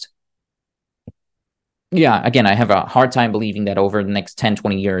bust. Yeah, again, I have a hard time believing that over the next 10,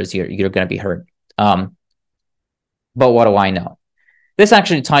 20 years, you're going to be heard. But what do I know? This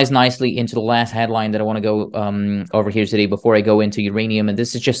actually ties nicely into the last headline that I want to go over here today before I go into uranium. And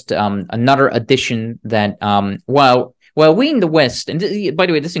this is just another addition that, while we in the West, and by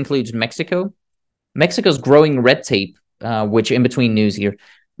the way, this includes Mexico's growing red tape, which in between news here,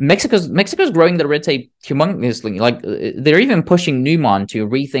 Mexico's growing the red tape humongously. Like, they're even pushing Newmont to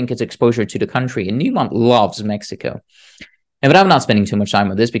rethink its exposure to the country. And Newmont loves Mexico. But I'm not spending too much time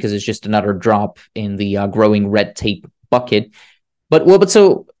on this because it's just another drop in the growing red tape bucket. But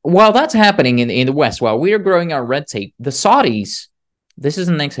so while that's happening in the West, while we are growing our red tape, the Saudis, this is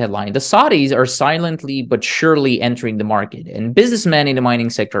the next headline, the Saudis are silently but surely entering the market. And businessmen in the mining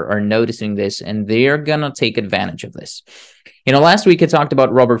sector are noticing this, and they're going to take advantage of this. Last week I talked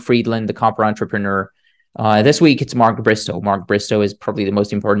about Robert Friedland, the copper entrepreneur. This week it's Mark Bristow. Mark Bristow is probably the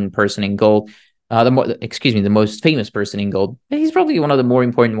most important person in gold. The most famous person in gold. He's probably one of the more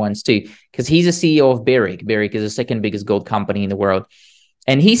important ones too, because he's a CEO of Barrick. Barrick is the second biggest gold company in the world.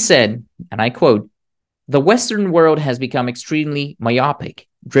 And he said, and I quote, "The Western world has become extremely myopic,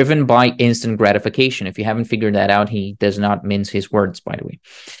 driven by instant gratification." If you haven't figured that out, he does not mince his words, by the way.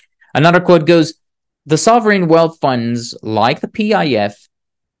 Another quote goes, "The sovereign wealth funds, like the PIF,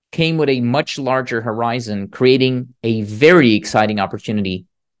 came with a much larger horizon, creating a very exciting opportunity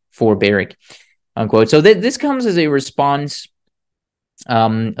for Barrick." Unquote. So this comes as a response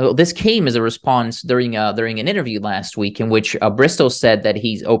This came as a response during an interview last week in which Bristol said that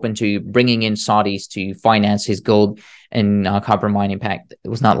he's open to bringing in Saudis to finance his gold and copper mining pact. It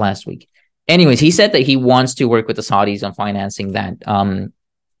was not last week. Anyways, he said that he wants to work with the Saudis on financing that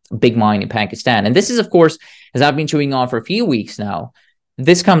big mine in Pakistan. And this is, of course, as I've been chewing on for a few weeks now,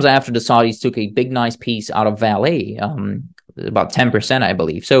 this comes after the Saudis took a big, nice piece out of Vale, about 10%, I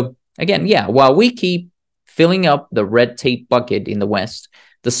believe. So again, yeah, while we keep filling up the red tape bucket in the West,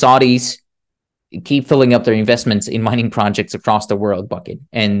 the Saudis keep filling up their investments in mining projects across the world bucket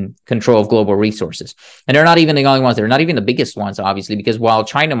and control of global resources. And they're not even the only ones. They're not even the biggest ones, obviously, because while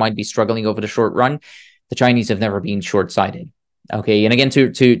China might be struggling over the short run, the Chinese have never been short-sighted. Okay, and again,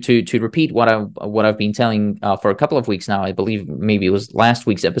 to repeat what I've been telling for a couple of weeks now, I believe maybe it was last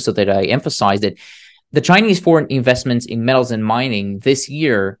week's episode that I emphasized it. The Chinese foreign investments in metals and mining this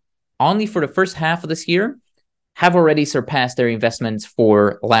year, only for the first half of this year, have already surpassed their investments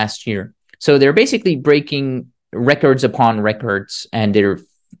for last year. So they're basically breaking records upon records, and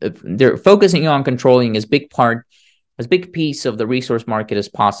they're focusing on controlling as big piece of the resource market as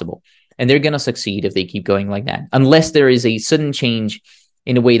possible. And they're going to succeed if they keep going like that, unless there is a sudden change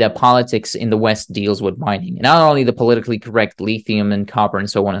in the way that politics in the West deals with mining. And not only the politically correct lithium and copper and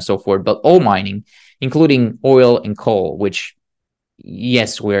so on and so forth, but all mining, including oil and coal, which,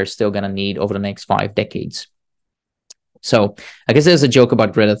 yes, we're still going to need over the next 5 decades. So I guess there's a joke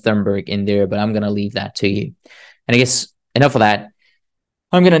about Greta Thunberg in there, but I'm going to leave that to you. And I guess enough of that.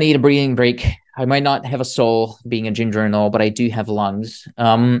 I'm going to need a breathing break. I might not have a soul being a ginger and all, but I do have lungs.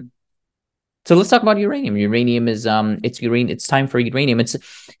 So let's talk about uranium. Uranium is it's time for uranium.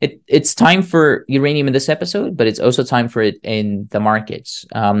 It's time for uranium in this episode, but it's also time for it in the markets.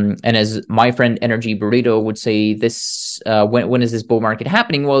 And as my friend Energy Burrito would say, this when is this bull market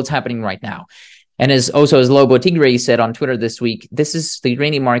happening? Well, it's happening right now. And as Lobo Tigre said on Twitter this week, this is the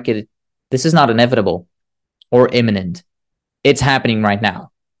uranium market. This is not inevitable or imminent. It's happening right now.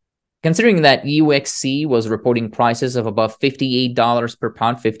 Considering that UXC was reporting prices of above $58 per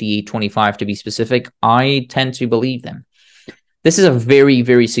pound, $58.25 to be specific, I tend to believe them. This is a very,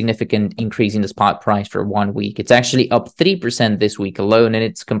 very significant increase in the spot price for 1 week. It's actually up 3% this week alone, and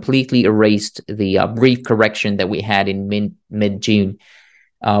it's completely erased the brief correction that we had in mid-June,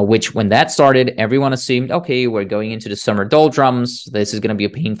 which when that started, everyone assumed, okay, we're going into the summer doldrums. This is going to be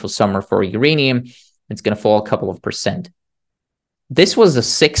a painful summer for uranium. It's going to fall a couple of percent. This was the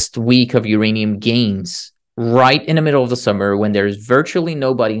 6th week of uranium gains right in the middle of the summer when there's virtually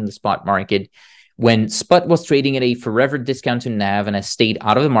nobody in the spot market, when SPUT was trading at a forever discount to NAV and has stayed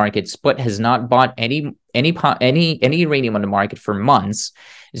out of the market. SPUT has not bought any uranium on the market for months.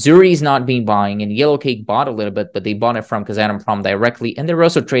 Zuri's not been buying, and Yellowcake bought a little bit, but they bought it from Kazatomprom directly, and they're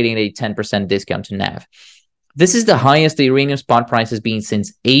also trading at a 10% discount to NAV. This is the highest the uranium spot price has been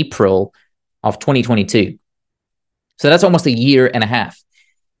since April of 2022. So that's almost a year and a half.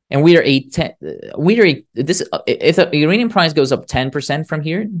 And if the uranium price goes up 10% from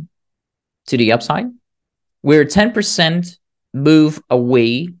here to the upside, we're 10% move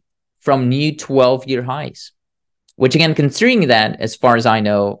away from new 12-year highs, which again, considering that, as far as I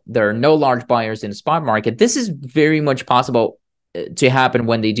know, there are no large buyers in the spot market, this is very much possible to happen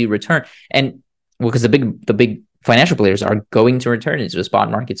when they do return. And because the big financial players are going to return into the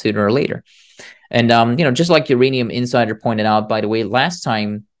spot market sooner or later. And, just like Uranium Insider pointed out, by the way, last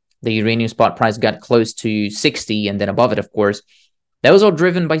time the uranium spot price got close to 60 and then above it, of course, that was all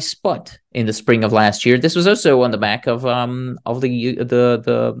driven by SPUT in the spring of last year. This was also on the back of the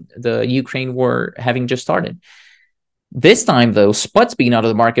Ukraine war having just started. This time, though, SPUT's been out of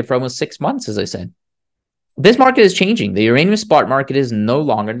the market for almost 6 months, as I said. This market is changing. The uranium spot market is no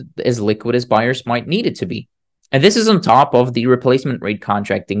longer as liquid as buyers might need it to be. And this is on top of the replacement rate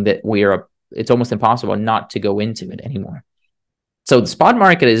contracting that it's almost impossible not to go into it anymore. So the spot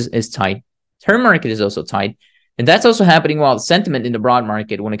market is tight. Term market is also tight. And that's also happening while the sentiment in the broad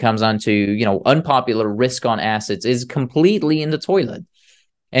market, when it comes on to, unpopular risk on assets, is completely in the toilet.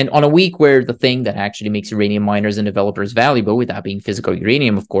 And on a week where the thing that actually makes uranium miners and developers valuable, without being physical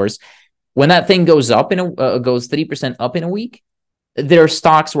uranium, of course, when that thing goes up goes 30% up in a week, their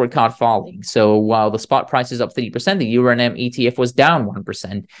stocks were caught falling. So while the spot price is up 30%, the Uranium ETF was down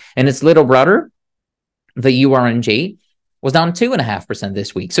 1%. And its little brother, the URNJ, was down 2.5%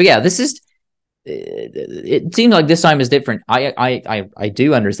 this week. So yeah, it seems like this time is different. I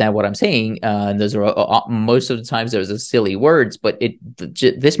do understand what I'm saying. And those are most of the times those are silly words, but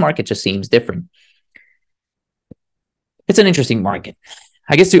this market just seems different. It's an interesting market.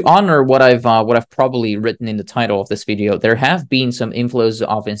 I guess to honor what I've probably written in the title of this video, there have been some inflows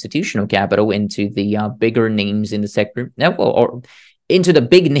of institutional capital into the bigger names in the sector. Now, into the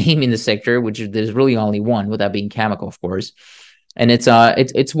big name in the sector, which there's really only one, with that being Cameco, of course. And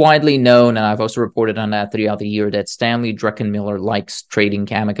it's widely known, and I've also reported on that throughout the year, that Stanley Druckenmiller likes trading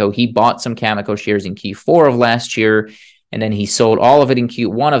Cameco. He bought some Cameco shares in Q4 of last year, and then he sold all of it in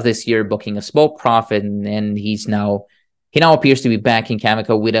Q1 of this year, booking a small profit. And then he now appears to be back in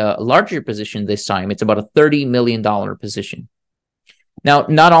Cameco with a larger position this time. It's about a $30 million position. Now,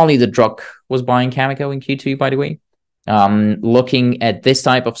 not only the Druck was buying Cameco in Q2, by the way. Looking at this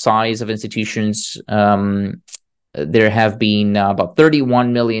type of size of institutions, there have been about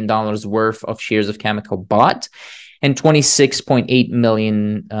 $31 million worth of shares of Cameco bought and $26.8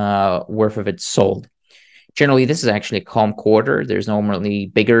 million worth of it sold. Generally, this is actually a calm quarter. There's normally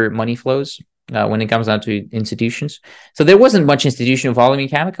bigger money flows when it comes down to institutions. So there wasn't much institutional volume in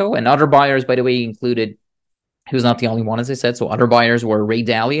Cameco, and other buyers, by the way, included, he was not the only one, as I said. So other buyers were Ray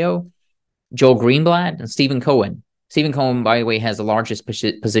Dalio, Joel Greenblatt, and Stephen Cohen. Stephen Cohen, by the way, has the largest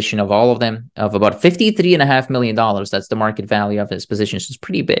position of all of them, of about $53.5 million. That's the market value of his position. So it's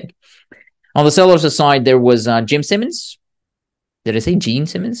pretty big. On the sellers' side, there was Jim Simmons. Did I say Gene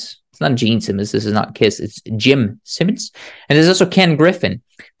Simmons? It's not Gene Simmons. This is not Kiss. It's Jim Simmons. And there's also Ken Griffin.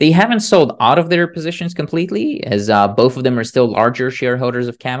 They haven't sold out of their positions completely, as both of them are still larger shareholders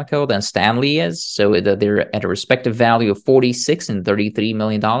of Cameco than Stanley is. So they're at a respective value of $46 and $33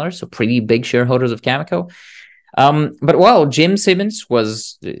 million. So pretty big shareholders of Cameco. But well, Jim Simmons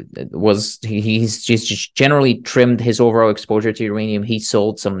he's just generally trimmed his overall exposure to uranium. He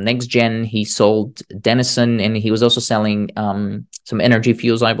sold some NextGen, he sold Denison, and he was also selling some energy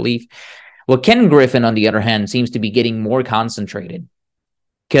fuels, I believe. Well, Ken Griffin, on the other hand, seems to be getting more concentrated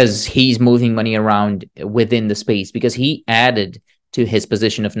because he's moving money around within the space, because he added to his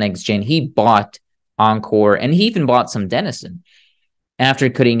position of NextGen. He bought Encore, and he even bought some Denison after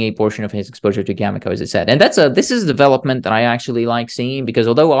cutting a portion of his exposure to Cameco, as I said. And this is a development that I actually like seeing, because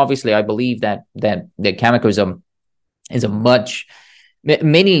although obviously I believe that Cameco is a much,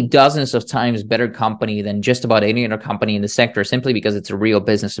 many dozens of times better company than just about any other company in the sector, simply because it's a real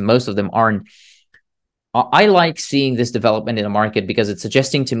business and most of them aren't. I like seeing this development in the market, because it's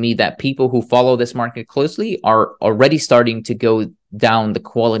suggesting to me that people who follow this market closely are already starting to go down the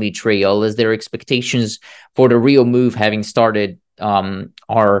quality trail, as their expectations for the real move having started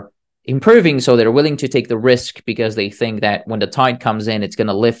are improving. So they're willing to take the risk, because they think that when the tide comes in, it's going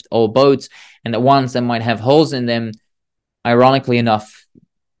to lift all boats, and the ones that might have holes in them, ironically enough,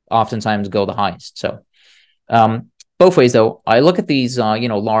 oftentimes go the highest. So both ways, though, I look at these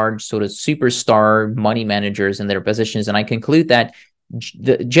large sort of superstar money managers and their positions, and I conclude that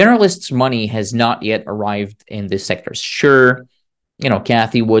the generalists' money has not yet arrived in this sector. Sure,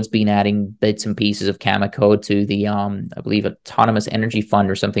 Kathy Wood's been adding bits and pieces of Cameco to the, I believe, Autonomous Energy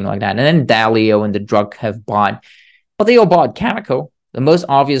Fund or something like that. And then Dalio and the Druck have bought, well, they all bought Cameco, the most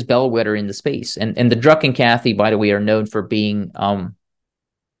obvious bellwether in the space. And the Druck and Kathy, by the way, are known for being,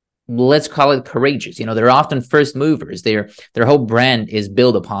 let's call it courageous. They're often first movers. Their whole brand is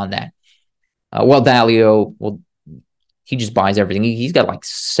built upon that. Dalio, he just buys everything. He's got like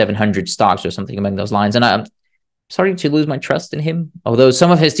 700 stocks or something among those lines. And I'm starting to lose my trust in him. Although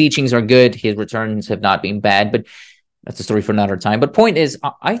some of his teachings are good, his returns have not been bad, but that's a story for another time. But point is,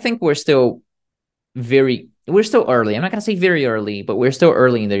 I think we're still early. I'm not going to say very early, but we're still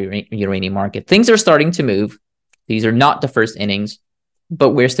early in the uranium market. Things are starting to move. These are not the first innings,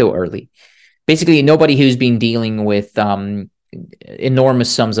 but we're still early. Basically, nobody who's been dealing with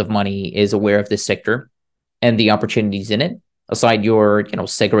enormous sums of money is aware of this sector and the opportunities in it. Aside your,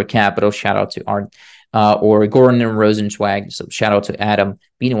 Segura Capital, shout out to Art, or Gordon and Rosenzweig, so shout out to Adam.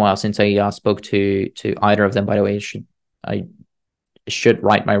 Been a while since I spoke to either of them, by the way. I should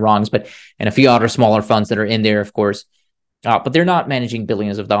right my wrongs, and a few other smaller funds that are in there, of course. But they're not managing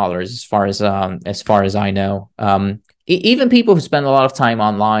billions of dollars, as far as I know. Even people who spend a lot of time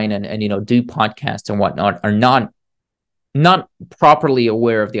online and do podcasts and whatnot are not properly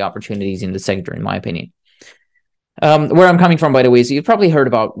aware of the opportunities in the sector, in my opinion. Where I'm coming from, by the way, so you've probably heard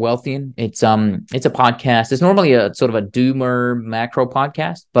about Wealthian. It's a podcast. It's normally a sort of a doomer macro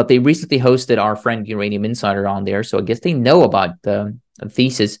podcast, but they recently hosted our friend Uranium Insider on there, so I guess they know about the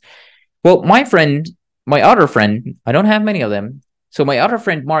thesis. Well, my other friend, I don't have many of them. So my other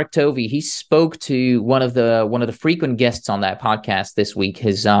friend Mark Tovey, he spoke to one of the frequent guests on that podcast this week.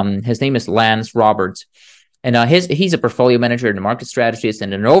 His name is Lance Roberts, and he's a portfolio manager and a market strategist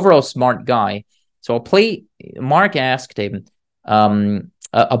and an overall smart guy. So Mark asked him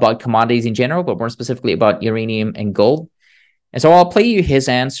about commodities in general, but more specifically about uranium and gold. And so I'll play you his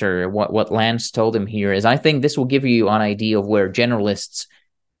answer. What Lance told him here is, I think this will give you an idea of where generalists,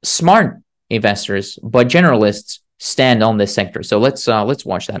 smart investors, but generalists stand on this sector. So let's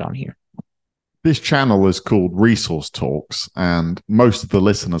watch that on here. This channel is called Resource Talks, and most of the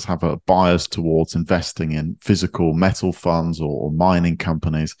listeners have a bias towards investing in physical metal funds or mining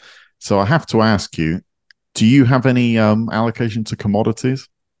companies. So I have to ask you, do you have any allocation to commodities?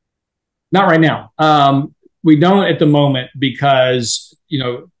 Not right now. We don't at the moment because,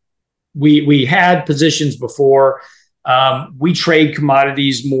 we had positions before. We trade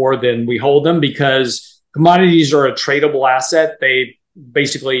commodities more than we hold them because commodities are a tradable asset. They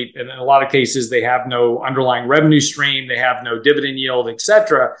basically, in a lot of cases, they have no underlying revenue stream, they have no dividend yield,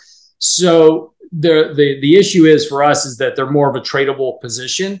 etc. So the issue is for us is that they're more of a tradable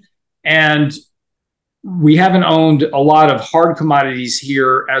position, and we haven't owned a lot of hard commodities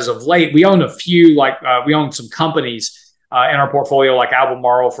here as of late. We own a few, like we own some companies in our portfolio, like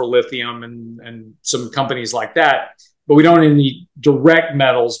Albemarle for lithium and some companies like that. But we don't own any direct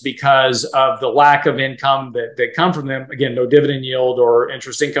metals because of the lack of income that come from them. Again, no dividend yield or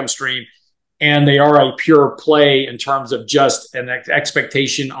interest income stream. And they are a pure play in terms of just an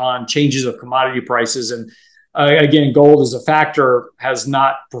expectation on changes of commodity prices. And again, gold as a factor has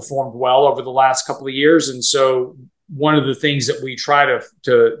not performed well over the last couple of years. And so one of the things that we try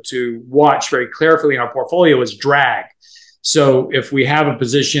to watch very carefully in our portfolio is drag. So if we have a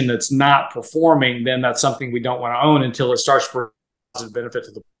position that's not performing, then that's something we don't want to own until it starts to provide positive benefit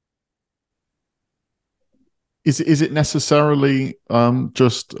to the. Is it necessarily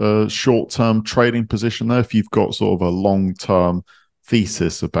just a short-term trading position there? If you've got sort of a long-term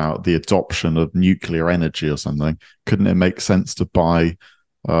thesis about the adoption of nuclear energy or something, couldn't it make sense to buy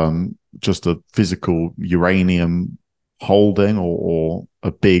just a physical uranium holding or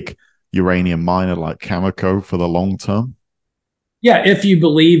a big uranium miner like Cameco for the long term? Yeah, if you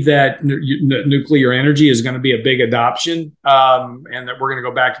believe that nuclear energy is going to be a big adoption, and that we're going to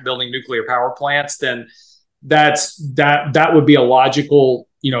go back to building nuclear power plants, then that would be a logical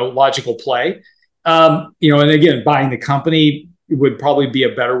play. And again, buying the company would probably be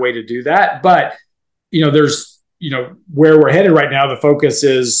a better way to do that. But there's where we're headed right now. The focus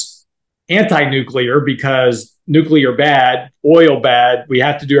is anti-nuclear because nuclear bad, oil bad. We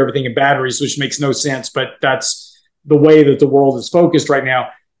have to do everything in batteries, which makes no sense. But that's the way that the world is focused right now.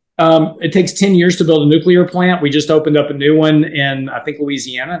 It takes 10 years to build a nuclear plant. We just opened up a new one in, I think,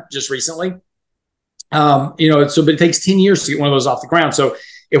 Louisiana just recently. But it takes 10 years to get one of those off the ground. So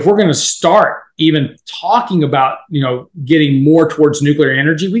if we're going to start even talking about, getting more towards nuclear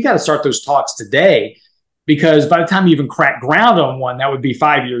energy, we got to start those talks today, because by the time you even crack ground on one, that would be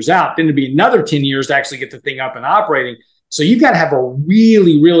 5 years out. Then it'd be another 10 years to actually get the thing up and operating. So you've got to have a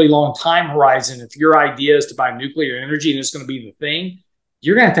really, really long time horizon. If your idea is to buy nuclear energy and it's going to be the thing,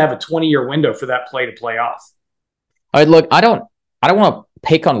 you're going to have a 20-year window for that play to play off. All right, look, I don't want to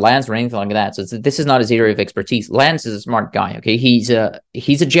pick on Lance or anything like that. So this is not his area of expertise. Lance is a smart guy. Okay, he's a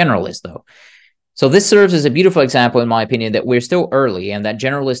generalist though. So this serves as a beautiful example, in my opinion, that we're still early and that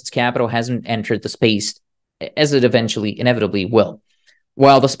generalist capital hasn't entered the space as it eventually, inevitably will.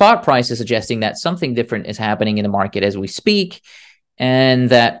 While the spot price is suggesting that something different is happening in the market as we speak, and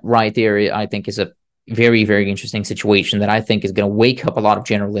that right there, I think, is a very, very interesting situation that I think is going to wake up a lot of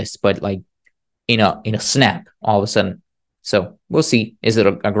generalists, but like in a snap all of a sudden. So we'll see. Is it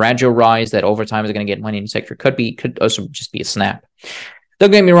a gradual rise that over time is going to get money in the sector? Could also just be a snap.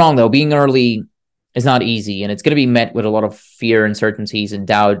 Don't get me wrong, though. Being early is not easy, and it's going to be met with a lot of fear, uncertainties, and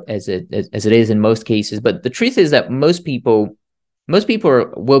doubt, as it is in most cases. But the truth is that most people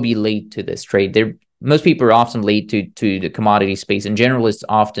will be late to this trade. Most people are often late to the commodity space, and generalists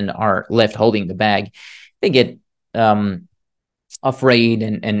often are left holding the bag. They get afraid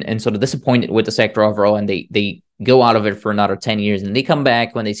and sort of disappointed with the sector overall, and they go out of it for another 10 years, and they come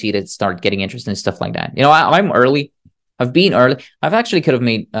back when they see it start getting interested in stuff like that. I'm early. I've been early. I've actually could have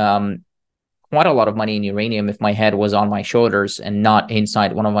made quite a lot of money in uranium if my head was on my shoulders and not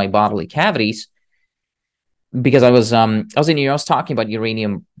inside one of my bodily cavities. Because I was talking about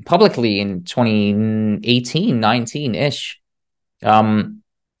uranium publicly in 2018, 19-ish.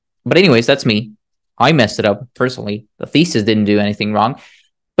 But anyways, that's me. I messed it up personally. The thesis didn't do anything wrong.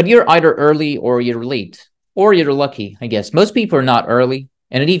 But you're either early or you're late. Or you're lucky, I guess. Most people are not early,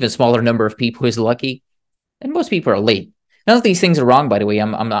 and an even smaller number of people is lucky. And most people are late. None of these things are wrong, by the way.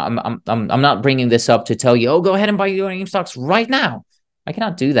 I'm not bringing this up to tell you, oh, go ahead and buy uranium stocks right now. I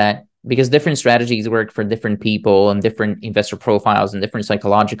cannot do that, because different strategies work for different people and different investor profiles and different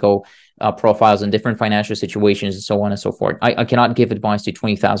psychological profiles and different financial situations and so on and so forth. I cannot give advice to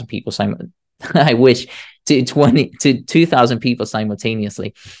 20,000 people. I wish to 2,000 people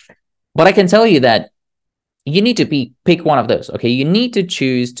simultaneously. But I can tell you that you need to pick one of those. Okay, you need to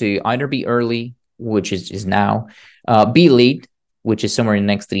choose to either be early which is now, be late, which is somewhere in the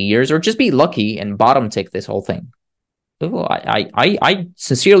next 3 years, or just be lucky and bottom tick this whole thing. Oh, I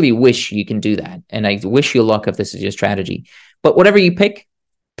sincerely wish you can do that, and I wish you luck if this is your strategy. But whatever you pick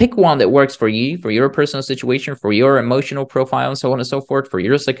one that works for you, for your personal situation, for your emotional profile, and so on and so forth, for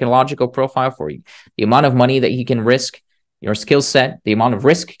your psychological profile, for you, the amount of money that you can risk, your skill set, the amount of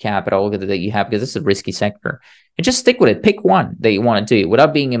risk capital that you have, because this is a risky sector. And just stick with it. Pick one that you want to do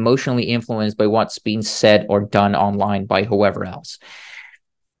without being emotionally influenced by what's being said or done online by whoever else.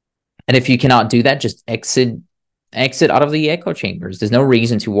 And if you cannot do that, just exit out of the echo chambers. There's no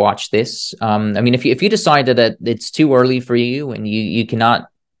reason to watch this. I mean, if you decide that it's too early for you and you cannot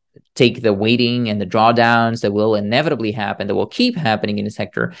take the waiting and the drawdowns that will inevitably happen, that will keep happening in the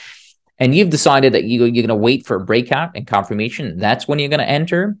sector, and you've decided that you're going to wait for a breakout and confirmation, that's when you're going to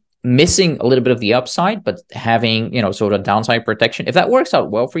enter, missing a little bit of the upside, but having, sort of downside protection. If that works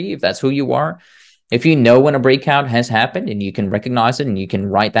out well for you, if that's who you are, if you know when a breakout has happened and you can recognize it and you can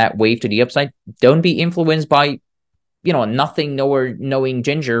ride that wave to the upside, don't be influenced by, nothing knowing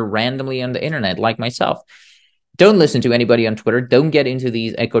ginger randomly on the internet like myself. Don't listen to anybody on Twitter. Don't get into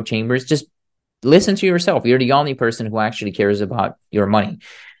these echo chambers. Just listen to yourself. You're the only person who actually cares about your money.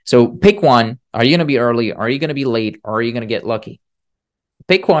 So pick one. Are you going to be early? Are you going to be late? Or are you going to get lucky?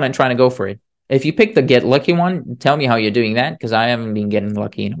 Pick one and try to go for it. If you pick the get lucky one, tell me how you're doing that, because I haven't been getting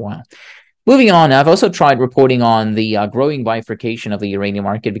lucky in a while. Moving on, I've also tried reporting on the growing bifurcation of the uranium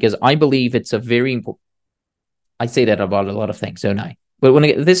market, because I believe it's a very important. I say that about a lot of things, don't I?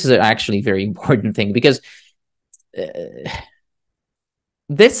 But this is actually a very important thing, because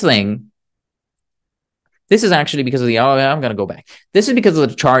this is actually because of the. I'm going to go back. This is because of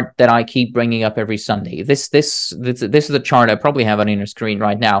the chart that I keep bringing up every Sunday. This is the chart I probably have on your screen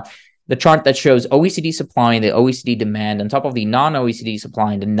right now. The chart that shows OECD supply and the OECD demand on top of the non-OECD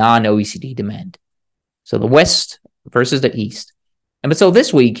supply and the non-OECD demand. So the West versus the East. And so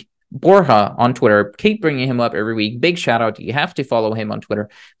this week, Borja on Twitter, keep bringing him up every week. Big shout out. You have to follow him on Twitter.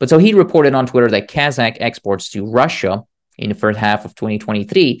 But so he reported on Twitter that Kazakh exports to Russia in the first half of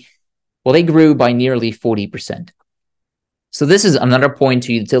 2023, well, they grew by nearly 40%. So this is another point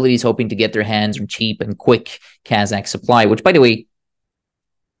to utilities hoping to get their hands on cheap and quick Kazakh supply, which, by the way,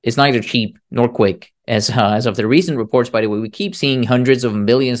 is neither cheap nor quick. As of the recent reports, by the way, we keep seeing hundreds of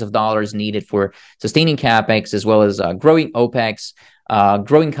millions of dollars needed for sustaining CapEx, as well as growing OpEx,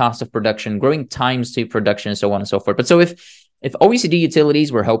 growing cost of production, growing times to production, and so on and so forth. But so if OECD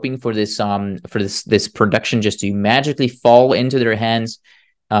utilities were hoping for this production just to magically fall into their hands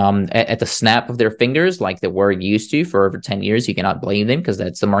at the snap of their fingers, like they were used to for over 10 years, you cannot blame them, because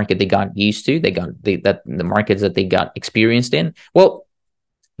that's the market they got used to. The markets that they got experienced in. Well,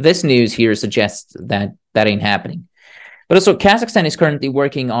 this news here suggests that ain't happening. But also, Kazakhstan is currently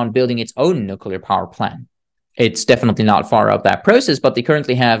working on building its own nuclear power plant. It's definitely not far up that process, but they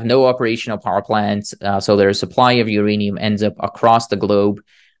currently have no operational power plants, so their supply of uranium ends up across the globe.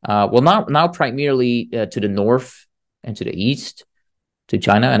 Now primarily to the north and to the east, to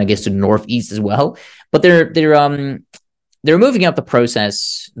China, and I guess to the northeast as well. But they're moving up the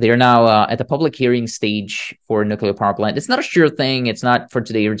process. They are now at the public hearing stage for a nuclear power plant. It's not a sure thing. It's not for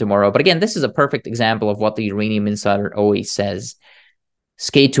today or tomorrow. But again, this is a perfect example of what the Uranium Insider always says.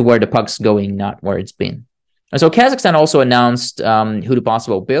 Skate to where the puck's going, not where it's been. And so Kazakhstan also announced who the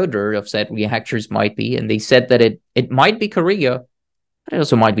possible builder of said reactors might be. And they said that it might be Korea, but it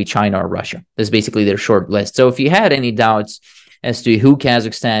also might be China or Russia. That's basically their short list. So if you had any doubts as to who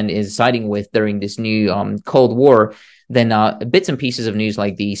Kazakhstan is siding with during this new Cold War, then bits and pieces of news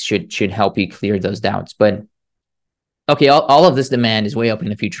like these should help you clear those doubts. But okay, all of this demand is way up in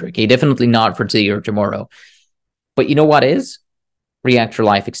the future. Okay, definitely not for today or tomorrow. But you know what is? Reactor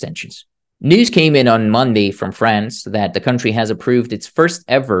life extensions. News came in on Monday from France that the country has approved its first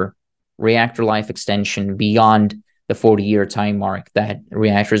ever reactor life extension beyond the 40-year time mark that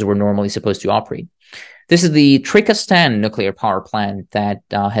reactors were normally supposed to operate. This is the Trikastan nuclear power plant that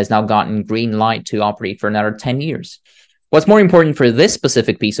has now gotten green light to operate for another 10 years. What's more important for this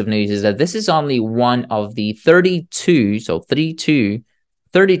specific piece of news is that this is only one of the 32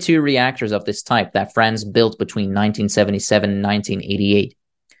 reactors of this type that France built between 1977 and 1988.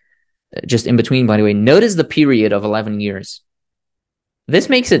 Just in between, by the way, notice the period of 11 years. This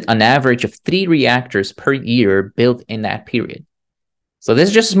makes it an average of 3 reactors per year built in that period. So this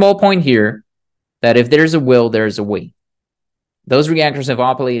is just a small point here that if there's a will, there's a way. Those reactors have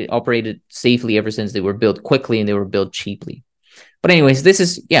operated safely ever since they were built quickly and they were built cheaply. But anyways, this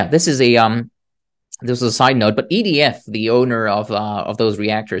is a side note. But EDF, the owner of those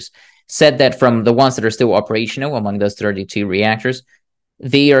reactors, said that from the ones that are still operational among those 32 reactors,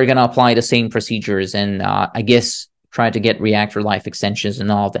 they are going to apply the same procedures and I guess try to get reactor life extensions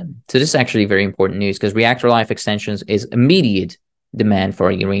and all of them. So this is actually very important news because reactor life extensions is immediate demand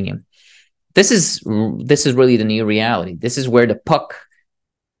for uranium. This is really the new reality. This is where the puck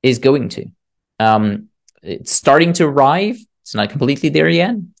is going to. It's starting to arrive. It's not completely there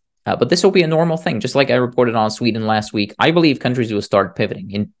yet, but this will be a normal thing. Just like I reported on Sweden last week, I believe countries will start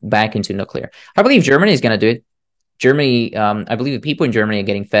pivoting back into nuclear. I believe Germany is going to do it. Germany, I believe the people in Germany are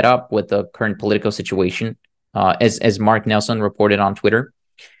getting fed up with the current political situation, as Mark Nelson reported on Twitter.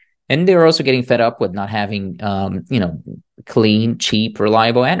 And they're also getting fed up with not having, clean, cheap,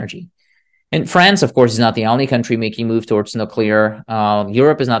 reliable energy. And France, of course, is not the only country making a move towards nuclear.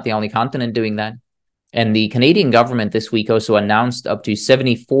 Europe is not the only continent doing that. And the Canadian government this week also announced up to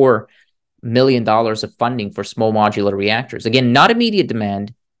 $74 million of funding for small modular reactors. Again, not immediate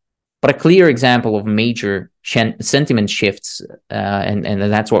demand, but a clear example of major sentiment shifts, and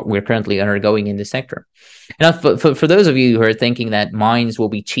that's what we're currently undergoing in this sector. Now, for those of you who are thinking that mines will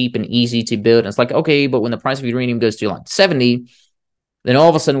be cheap and easy to build, it's like, okay, but when the price of uranium goes to like 70, then all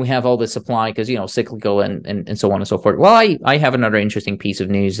of a sudden we have all this supply because, cyclical and so on and so forth. Well, I have another interesting piece of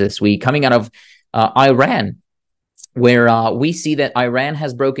news this week coming out of Iran, where we see that Iran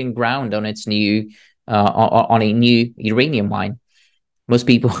has broken ground on its on a new uranium mine. Most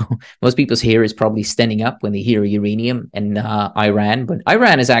people's hair is probably standing up when they hear uranium and Iran, but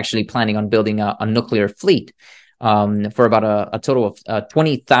Iran is actually planning on building a nuclear fleet for about a total of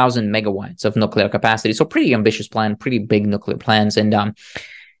 20,000 megawatts of nuclear capacity. So pretty ambitious plan, pretty big nuclear plans. And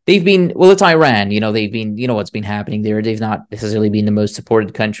they've been, well, it's Iran, they've been, what's been happening there. They've not necessarily been the most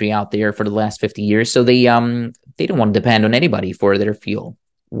supported country out there for the last 50 years. So they don't want to depend on anybody for their fuel,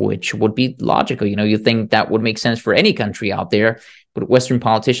 which would be logical. You think that would make sense for any country out there, but Western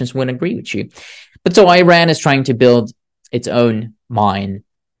politicians wouldn't agree with you. But so Iran is trying to build its own mine.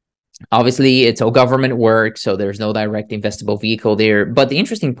 Obviously, it's all government work, so there's no direct investable vehicle there. But the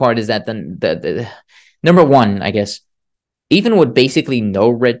interesting part is that the number one, I guess, even with basically no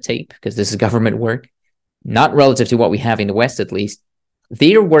red tape, because this is government work, not relative to what we have in the West at least,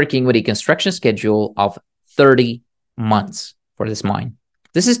 they're working with a construction schedule of 30 months for this mine.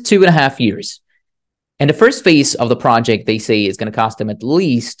 This is 2.5 years. And the first phase of the project, they say, is going to cost them at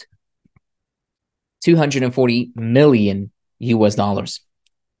least $240 million US,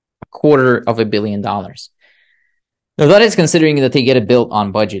 $250 million. Now, that is considering that they get it built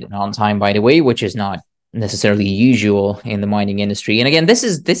on budget and on time, by the way, which is not necessarily usual in the mining industry. And again, this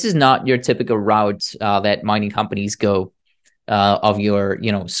is not your typical route that mining companies go of your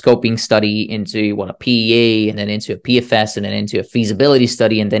scoping study into a PEA, and then into a PFS, and then into a feasibility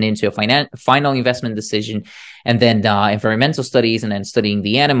study, and then into a final investment decision, and then environmental studies, and then studying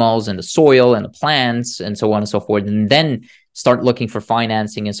the animals and the soil and the plants and so on and so forth, and then start looking for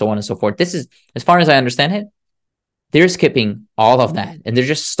financing and so on and so forth. This is, as far as I understand it, they're skipping all of that, and they're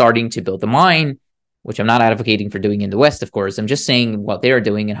just starting to build the mine, which I'm not advocating for doing in the West, of course. I'm just saying what they're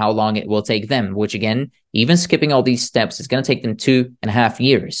doing and how long it will take them, which again, even skipping all these steps, is going to take them 2.5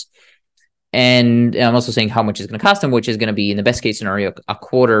 years. And I'm also saying how much it's going to cost them, which is going to be, in the best case scenario,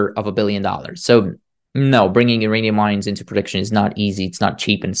 $250 million. So no, bringing uranium mines into production is not easy. It's not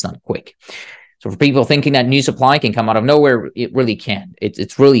cheap, and it's not quick. So for people thinking that new supply can come out of nowhere, it really can.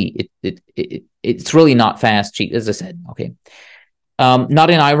 It's really not fast, cheap, as I said. Okay. Not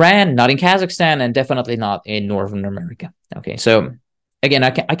in Iran, not in Kazakhstan, and definitely not in Northern America. Okay, so again,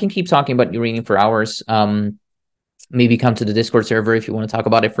 I can keep talking about uranium for hours. Maybe come to the Discord server if you want to talk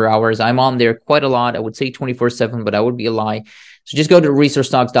about it for hours. I'm on there quite a lot. I would say 24/7, but that would be a lie. So just go to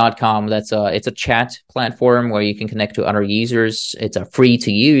resourcetalks.com. It's a chat platform where you can connect to other users. It's free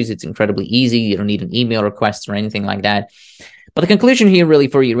to use. It's incredibly easy. You don't need an email request or anything like that. But the conclusion here really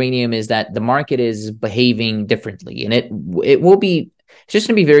for uranium is that the market is behaving differently, and it will be, it's just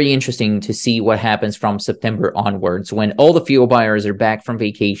going to be very interesting to see what happens from September onwards, when all the fuel buyers are back from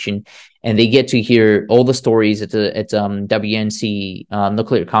vacation and they get to hear all the stories at WNC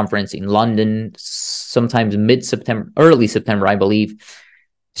nuclear conference in London, sometimes mid-September, early September, I believe.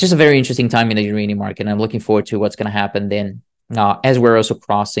 It's just a very interesting time in the uranium market, and I'm looking forward to what's going to happen then. As we're also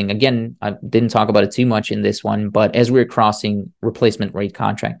crossing, again, I didn't talk about it too much in this one, but as we're crossing replacement rate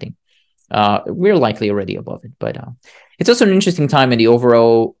contracting, we're likely already above it. But it's also an interesting time in the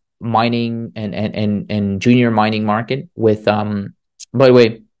overall mining and junior mining market with, by the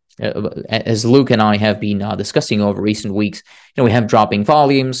way, as Luke and I have been discussing over recent weeks, we have dropping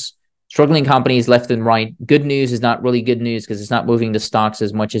volumes, struggling companies left and right. Good news is not really good news because it's not moving the stocks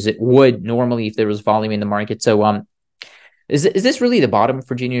as much as it would normally if there was volume in the market. So, is this really the bottom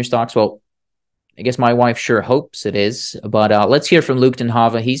for junior stocks? Well, I guess my wife sure hopes it is. But let's hear from Luke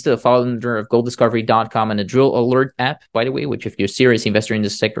Denhava. He's the founder of golddiscovery.com and a drill alert app, by the way, which if you're a serious investor in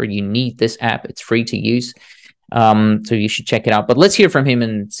this sector, you need this app. It's free to use. So you should check it out. But let's hear from him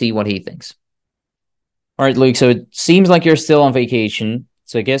and see what he thinks. All right, Luke. So it seems like you're still on vacation.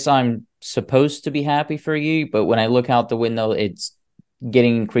 So I guess I'm supposed to be happy for you. But when I look out the window, it's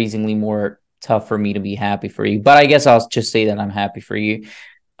getting increasingly more tough for me to be happy for you. But I guess I'll just say that I'm happy for you.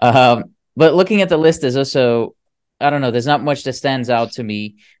 But looking at the list is also, I don't know, there's not much that stands out to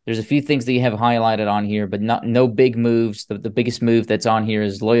me. There's a few things that you have highlighted on here, but no big moves. The biggest move that's on here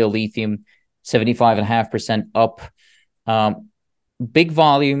is Loyal Lithium, 75.5% up. Big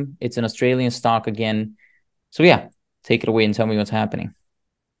volume. It's an Australian stock again. So yeah, take it away and tell me what's happening.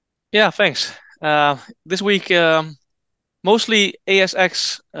 Yeah, thanks. This week, mostly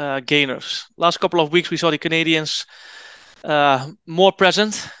ASX gainers. Last couple of weeks, we saw the Canadians more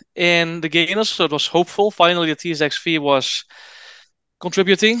present in the gainers, so it was hopeful. Finally, the TSXV was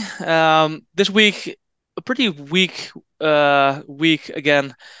contributing. This week, a pretty weak week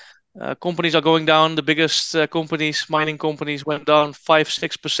again. Companies are going down. The biggest companies, mining companies, went down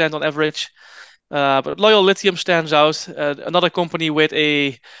 5-6% on average. But Loyal Lithium stands out. Another company with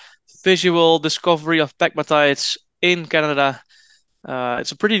a visual discovery of pegmatites in Canada.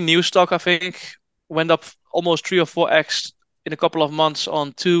 It's a pretty new stock, I think. Went up almost 3 or 4x in a couple of months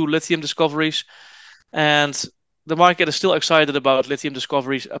on 2 lithium discoveries. And the market is still excited about lithium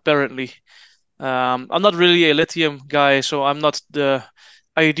discoveries, apparently. I'm not really a lithium guy, so I'm not the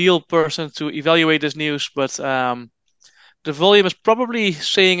ideal person to evaluate this news, but the volume is probably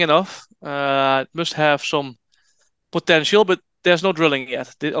saying enough. It must have some potential, but there's no drilling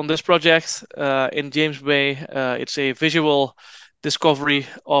yet. On this project in James Bay, it's a visual discovery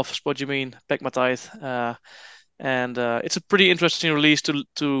of spodumene pegmatite. And it's a pretty interesting release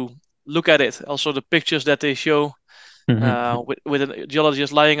to look at it. Also, the pictures that they show with a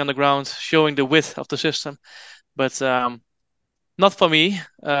geologist lying on the ground showing the width of the system. But not for me,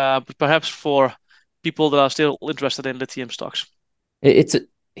 but perhaps for people that are still interested in lithium stocks.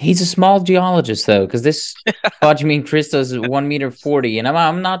 He's a small geologist though, because this spodumene crystal is 1.40 m, and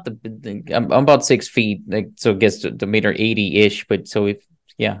I'm not I'm about 6 feet, like, so it gets to the 1.80 ish. But so if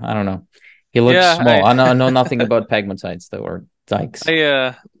I don't know, he looks small. I know nothing about pegmatites though, or dikes.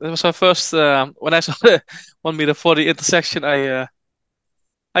 That was my first when I saw the 1.40 m intersection. I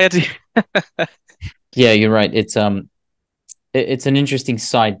had to. Yeah, you're right. It's an interesting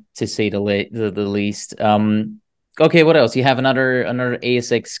sight to say the least. Okay, what else? You have another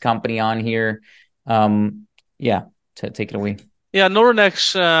ASX company on here. Take it away. Yeah,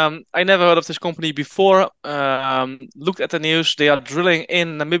 Noronex. I never heard of this company before. Looked at the news. They are drilling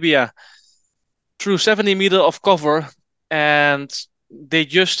in Namibia through 70 meters of cover, and they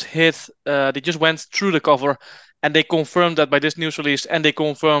just went through the cover, and they confirmed that by this news release, and they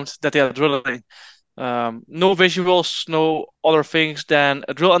confirmed that they are drilling. No visuals, no other things than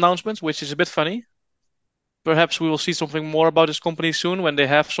a drill announcement, which is a bit funny. Perhaps we will see something more about this company soon when they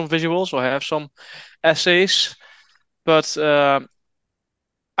have some visuals or have some essays. But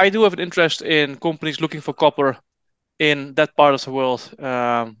I do have an interest in companies looking for copper in that part of the world.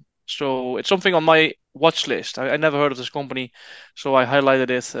 So it's something on my watch list. I never heard of this company, so I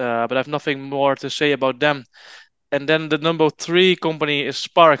highlighted it, but I have nothing more to say about them. And then the number 3 company is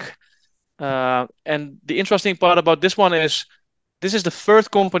Spark. And the interesting part about this one is this is the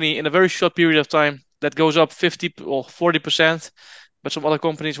third company in a very short period of time that goes up 50 or 40%, but some other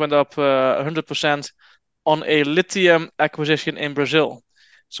companies went up 100% on a lithium acquisition in Brazil.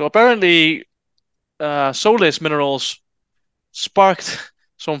 So apparently, Solis Minerals sparked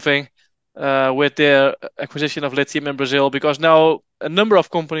something with their acquisition of lithium in Brazil, because now a number of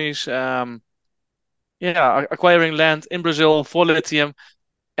companies are acquiring land in Brazil for lithium,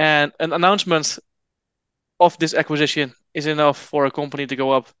 and an announcement of this acquisition is enough for a company to go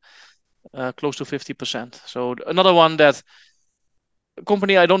up close to 50%. So another one that a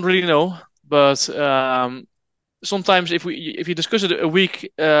company I don't really know, but sometimes if you discuss it a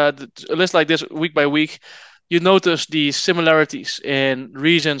list like this week by week, you notice the similarities in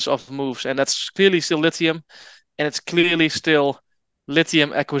reasons of moves, and that's clearly still lithium, and it's clearly still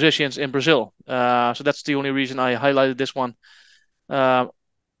lithium acquisitions in Brazil. So that's the only reason I highlighted this one.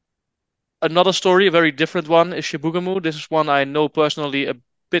 Another story, a very different one, is Shibugamu. This is one I know personally a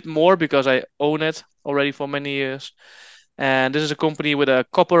bit more because I own it already for many years. And this is a company with a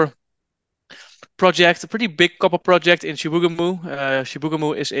copper project, a pretty big copper project in Shibugamu.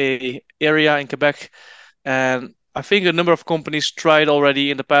 Shibugamu is an area in Quebec, and I think a number of companies tried already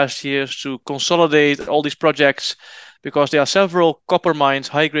in the past years to consolidate all these projects because there are several copper mines,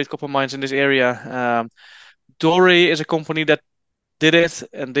 high-grade copper mines in this area. Dore is a company that did it,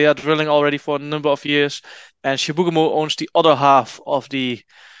 and they are drilling already for a number of years. And Shibugamu owns the other half of the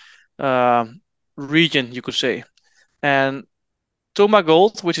region, you could say. And Toma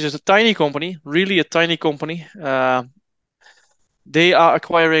Gold, which is a tiny company, really a tiny company, they are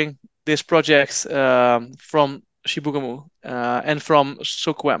acquiring this project from Shibugamu and from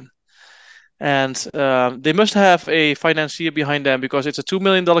Sokwem. And they must have a financier behind them because it's a $2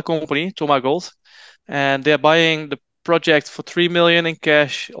 million company, Toma Gold, and they're buying the project for 3 million in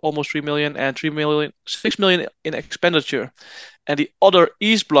cash, almost 3 million, and 6 million in expenditure. And the other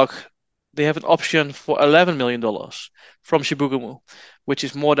East block, they have an option for $11 million from Shibugamu, which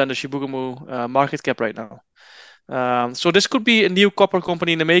is more than the Shibugamu market cap right now. So this could be a new copper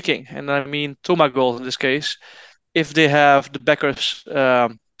company in the making, and I mean Toma Gold in this case, if they have the backers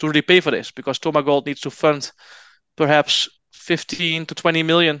to really pay for this, because Toma Gold needs to fund perhaps 15 to 20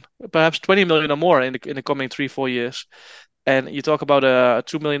 million, perhaps 20 million or more in the coming 3-4 years. And you talk about a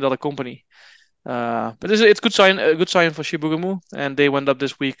 $2 million company. But it's a good sign for Shibugamu, and they went up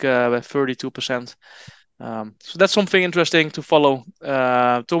this week by 32%. So that's something interesting to follow.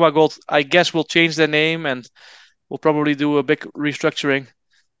 Toma Gold, I guess, will change their name and will probably do a big restructuring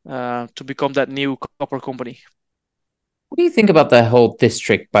to become that new copper company. What do you think about that whole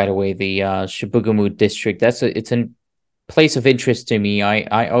district, by the way, the Shibugamu district? It's a place of interest to me.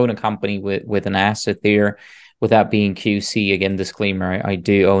 I own a company with an asset there, without being QC. Again, disclaimer, I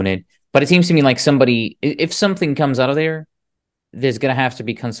do own it. But it seems to me like if something comes out of there, there's going to have to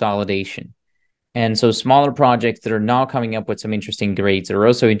be consolidation. And so smaller projects that are now coming up with some interesting grades are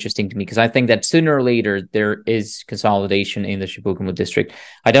also interesting to me, because I think that sooner or later there is consolidation in the Shibugamu district.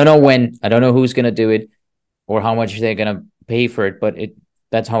 I don't know when, I don't know who's going to do it or how much they're going to pay for it, but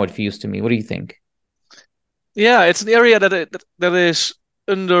that's how it feels to me. What do you think? Yeah, it's an area that is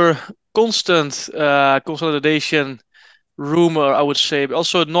under constant consolidation rumor, I would say. But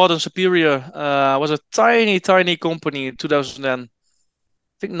also, Northern Superior was a tiny company in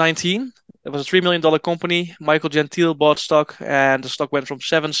 2019. It was a $3 million company. Michael Gentile bought stock, and the stock went from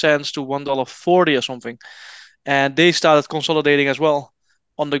 7 cents to $1.40 or something. And they started consolidating as well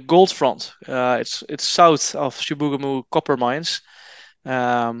on the gold front. It's south of Shibugamu copper mines.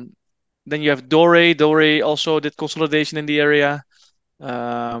 Then you have Dore. Dore also did consolidation in the area.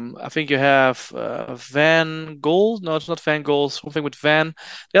 I think you have Van Gold. No, it's not Van Gold. Something with Van.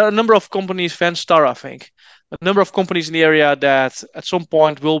 There are a number of companies, Van Star, I think. A number of companies in the area that at some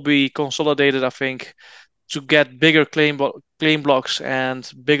point will be consolidated, I think, to get bigger claim blocks and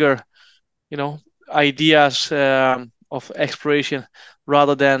bigger, ideas of exploration,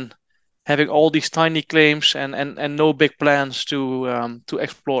 rather than having all these tiny claims and no big plans to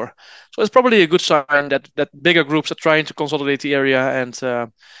explore. So it's probably a good sign that bigger groups are trying to consolidate the area,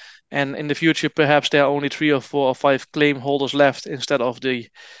 and in the future perhaps there are only 3 or 4 or 5 claim holders left instead of the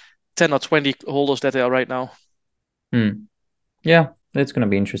 10 or 20 holders that they are right now. Yeah, it's going to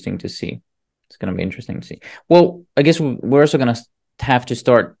be interesting to see. It's going to be interesting to see. Well, I guess we're also going to have to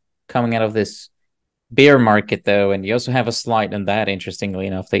start coming out of this bear market, though, and you also have a slide on that, interestingly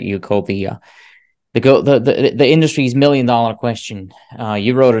enough, that you call the industry's $1 million question.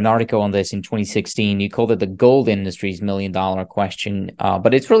 You wrote an article on this in 2016. You called it the gold industry's $1 million question,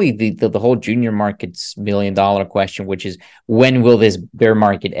 but it's really the whole junior market's $1 million question, which is, when will this bear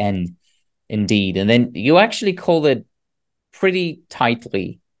market end? Indeed, and then you actually called it pretty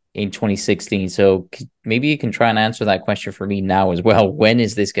tightly in 2016. So maybe you can try and answer that question for me now as well. When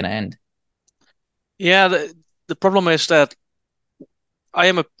is this going to end? Yeah, the problem is that I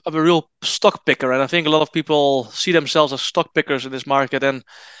am a real stock picker, and I think a lot of people see themselves as stock pickers in this market. And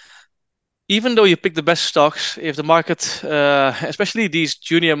even though you pick the best stocks, if the market, especially these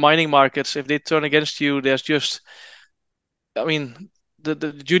junior mining markets, if they turn against you, there's just, I mean, the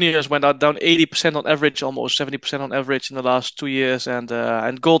juniors went down 80% on average, almost 70% on average in the last 2 years, and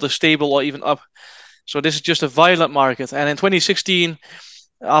gold is stable or even up. So this is just a violent market. And in 2016,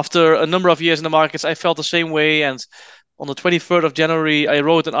 after a number of years in the markets, I felt the same way. And on the 23rd of January, I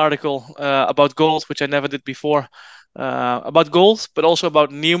wrote an article about gold, which I never did before, about gold, but also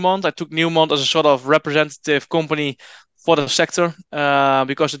about Newmont. I took Newmont as a sort of representative company for the sector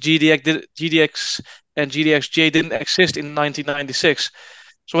because the GDX and GDXJ didn't exist in 1996.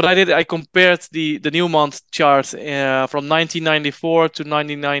 So what I did, I compared the Newmont chart from 1994 to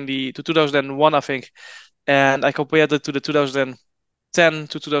 1990 to 2001, I think, and I compared it to the 2010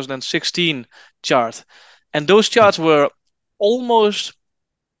 to 2016 chart, and those charts were almost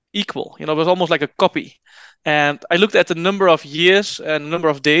equal. It was almost like a copy. And I looked at the number of years and the number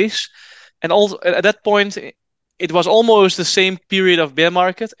of days, and also at that point it was almost the same period of bear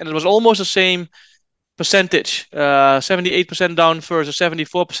market, and it was almost the same percentage, 78% down versus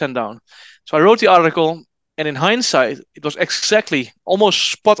 74% down. So I wrote the article, and in hindsight, it was exactly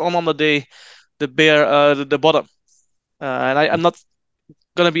almost spot on the day the bottom. And I'm not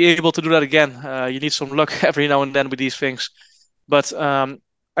gonna be able to do that again. You need some luck every now and then with these things. But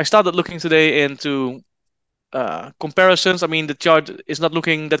I started looking today into comparisons. I mean, the chart is not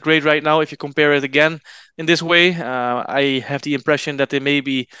looking that great right now if you compare it again in this way. I have the impression that there may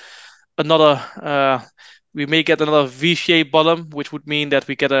be another, we may get another V-shaped bottom, which would mean that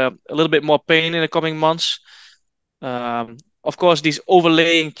we get a little bit more pain in the coming months. Of course, these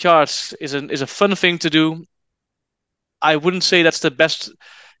overlaying charts is a fun thing to do. I wouldn't say that's the best,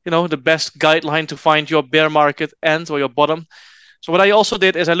 the best guideline to find your bear market end or your bottom. So what I also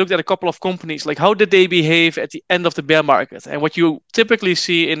did is I looked at a couple of companies, like how did they behave at the end of the bear market? And what you typically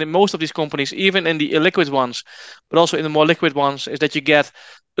see in most of these companies, even in the illiquid ones, but also in the more liquid ones, is that you get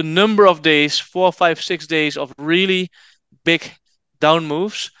a number of days, 4, 5, 6 days of really big down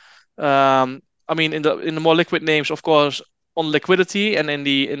moves. I mean, in the more liquid names, of course, on liquidity, and in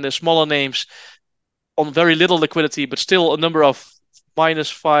the smaller names on very little liquidity, but still a number of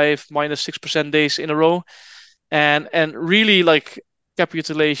 -5, -6% days in a row, and really like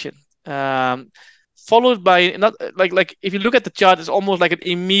capitulation, followed by not like if you look at the chart, it's almost like an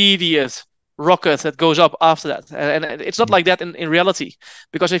immediate rocket that goes up after that, and it's not like that in reality,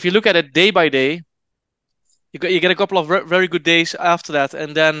 because if you look at it day by day, you get a couple of very good days after that,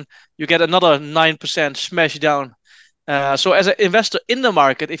 and then you get another 9% smash down. So as an investor in the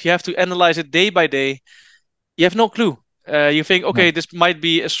market, if you have to analyze it day by day, you have no clue. You think, okay, this might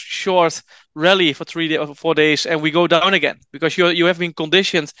be a short rally for 3 days or 4 days, and we go down again, because you have been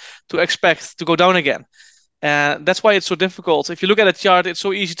conditioned to expect to go down again. And that's why it's so difficult. If you look at a chart, it's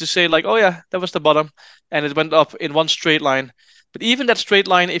so easy to say like, oh yeah, that was the bottom, and it went up in one straight line. But even that straight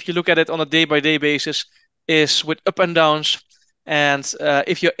line, if you look at it on a day-by-day basis, is with up and downs. And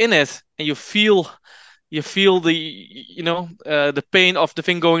if you're in it and you feel the pain of the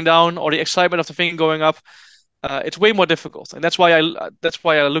thing going down or the excitement of the thing going up, it's way more difficult. And that's why I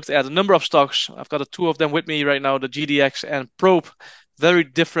looked at a number of stocks. I've got two of them with me right now, the GDX and Probe, very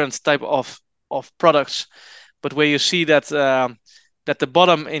different type of products, but where you see that that the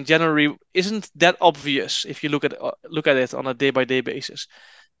bottom in January isn't that obvious if you look at it on a day-by-day basis.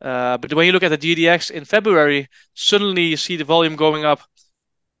 But when you look at the GDX in February, suddenly you see the volume going up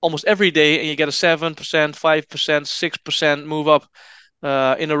almost every day, and you get a 7%, 5%, 6% move up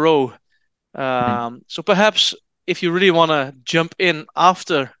in a row. So perhaps if you really want to jump in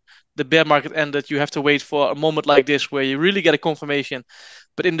after the bear market ended, you have to wait for a moment like this where you really get a confirmation.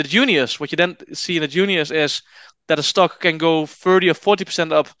 But in the juniors, what you then see in the juniors is that a stock can go 30 or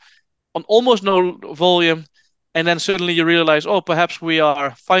 40% up on almost no volume, and then suddenly you realize, oh, perhaps we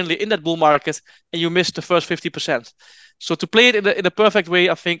are finally in that bull market, and you missed the first 50%. So to play it in the perfect way,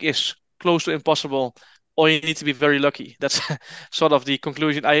 I think, is close to impossible, or you need to be very lucky. That's sort of the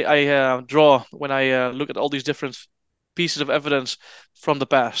conclusion I draw when I look at all these different pieces of evidence from the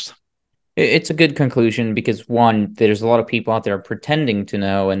past. It's a good conclusion because, one, there's a lot of people out there pretending to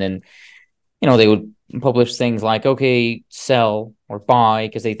know, and then, they would publish things like, okay, sell or buy,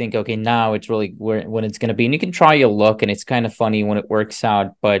 because they think, okay, now it's really when it's going to be. And you can try your luck, and it's kind of funny when it works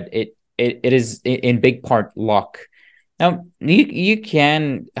out, but it is in big part luck. Now, you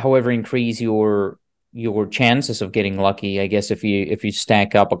can, however, increase your chances of getting lucky, I guess, if you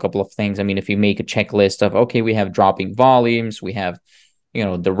stack up a couple of things. I mean, if you make a checklist of, okay, we have dropping volumes, we have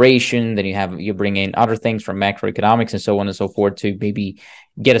duration, then you bring in other things from macroeconomics and so on and so forth to maybe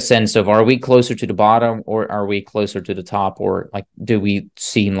get a sense of, are we closer to the bottom or are we closer to the top, or like, do we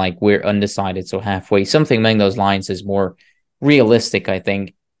seem like we're undecided, so halfway? Something along those lines is more realistic, I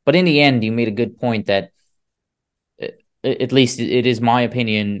think. But in the end, you made a good point that, at least it is my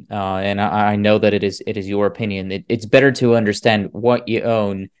opinion, and I know that it is your opinion. It's better to understand what you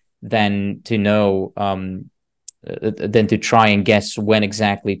own than to know than to try and guess when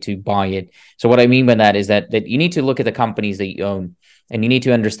exactly to buy it. So what I mean by that is that you need to look at the companies that you own, and you need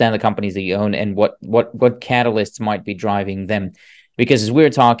to understand the companies that you own and what catalysts might be driving them. Because as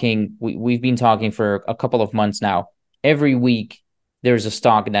we're talking, we've been talking for a couple of months now. Every week there's a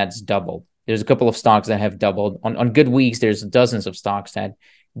stock that's doubled. There's a couple of stocks that have doubled. On good weeks, there's dozens of stocks that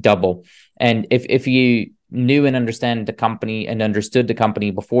double. And if you knew and understand the company and understood the company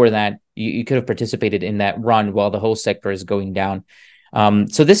before that, you could have participated in that run while the whole sector is going down.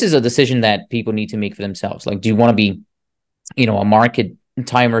 So this is a decision that people need to make for themselves. Like, do you want to be, a market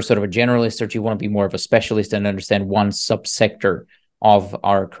timer, sort of a generalist, or do you want to be more of a specialist and understand one subsector of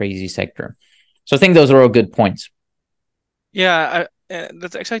our crazy sector? So I think those are all good points. Yeah,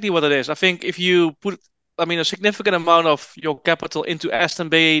 that's exactly what it is. I think if you put, I mean, a significant amount of your capital into Aston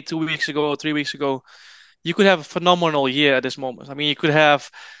Bay 2 weeks ago or 3 weeks ago, you could have a phenomenal year at this moment. I mean, you could have,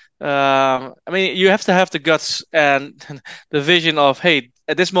 I mean, you have to have the guts and the vision of, hey,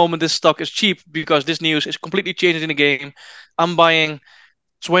 at this moment, this stock is cheap because this news is completely changing the game. I'm buying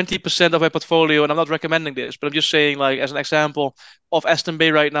 20% of my portfolio, and I'm not recommending this, but I'm just saying, like, as an example of Aston Bay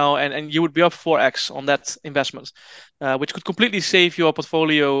right now, and you would be up 4x on that investment, which could completely save your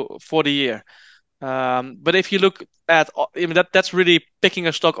portfolio for the year. But if you look at, I mean, that's really picking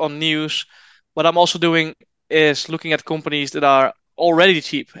a stock on news. What I'm also doing is looking at companies that are already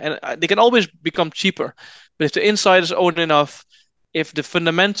cheap, and they can always become cheaper. But if the insiders own enough, if the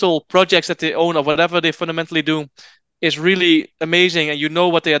fundamental projects that they own or whatever they fundamentally do is really amazing, and you know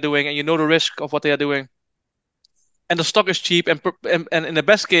what they are doing, and you know the risk of what they are doing, and the stock is cheap, and in the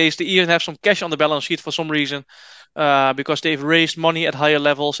best case, they even have some cash on the balance sheet for some reason, because they've raised money at higher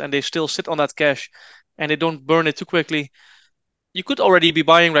levels and they still sit on that cash, and they don't burn it too quickly. You could already be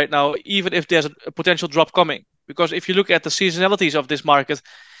buying right now, even if there's a potential drop coming. Because if you look at the seasonalities of this market,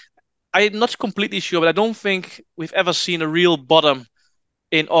 I'm not completely sure, but I don't think we've ever seen a real bottom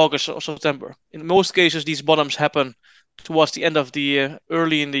in August or September. In most cases, these bottoms happen towards the end of the year,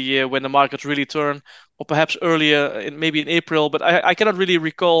 early in the year when the markets really turn, or perhaps earlier, maybe in April. But I cannot really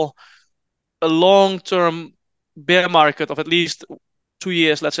recall a long-term bear market of at least 2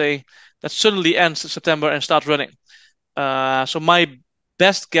 years, let's say, that suddenly ends in September and starts running. So my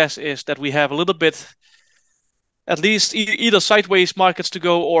best guess is that we have a little bit, at least either sideways markets to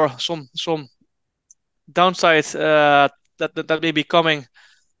go or some downside that may be coming.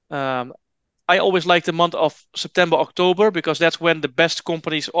 Um, I always like the month of September, October, because that's when the best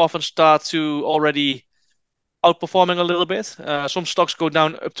companies often start to already outperforming a little bit. Some stocks go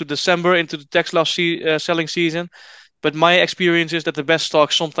down up to December into the tax loss selling season, but my experience is that the best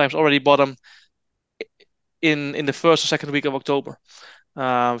stocks sometimes already bottom in the first or second week of October.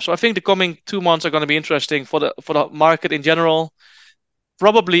 So I think the coming 2 months are going to be interesting for the market in general.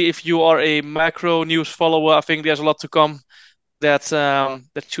 Probably if you are a macro news follower, I think there's a lot to come that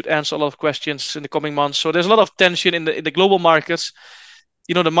should answer a lot of questions in the coming months. So there's a lot of tension in the global markets.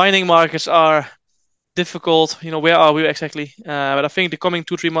 You know, the mining markets are difficult. You know, where are we exactly? But I think the coming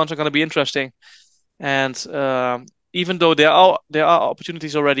 2-3 months are going to be interesting. And even though there are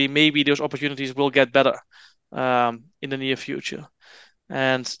opportunities already, maybe those opportunities will get better in the near future.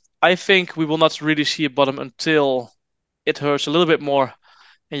 And I think we will not really see a bottom until it hurts a little bit more,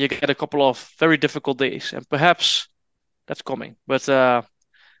 and you get a couple of very difficult days, and perhaps that's coming. But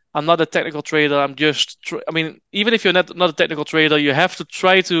I'm not a technical trader. I'm just, I mean, even if you're not a technical trader, you have to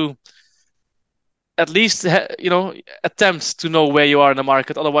try to at least, attempt to know where you are in the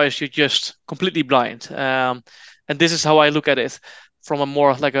market. Otherwise, you're just completely blind. And this is how I look at it from a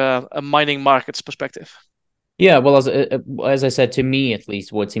more like a mining markets perspective. Yeah, well, as I said, to me at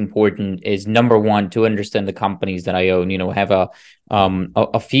least, what's important is number one to understand the companies that I own. You know, have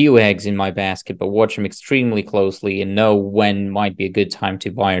a few eggs in my basket, but watch them extremely closely and know when might be a good time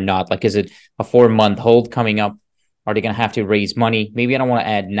to buy or not. Like, is it a 4-month hold coming up? Are they going to have to raise money? Maybe I don't want to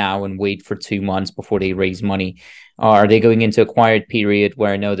add now and wait for 2 months before they raise money. Are they going into a quiet period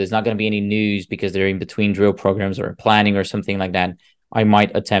where I know there's not going to be any news because they're in between drill programs or planning or something like that? I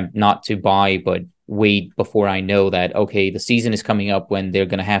might attempt not to buy, but wait before I know that, okay, the season is coming up when they're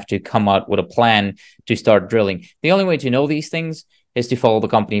going to have to come out with a plan to start drilling. The only way to know these things is to follow the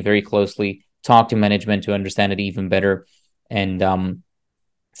company very closely, talk to management to understand it even better. And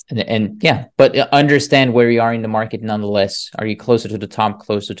yeah, but understand where you are in the market nonetheless. Are you closer to the top,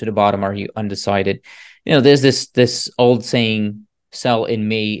 closer to the bottom? Are you undecided? You know, there's this old saying, sell in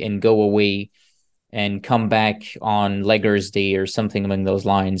May and go away and come back on Leggers Day or something along those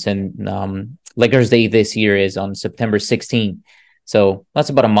lines. And Leggers Day this year is on September 16th. So that's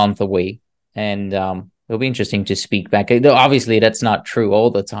about a month away. And it'll be interesting to speak back. Obviously, that's not true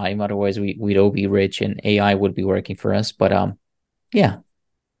all the time. Otherwise, we'd all be rich and AI would be working for us. But yeah.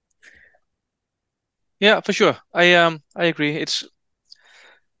 Yeah, for sure. I agree.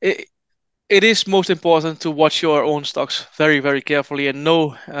 It it is most important to watch your own stocks very, very carefully and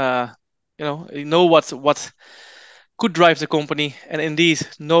know you know what could drive the company, and indeed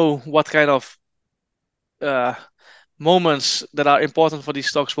know what kind of uh, moments that are important for these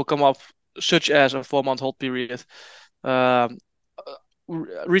stocks will come up, such as a 4-month hold period. Um,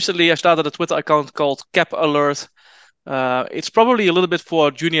 Recently, I started a Twitter account called Cap Alert. It's probably a little bit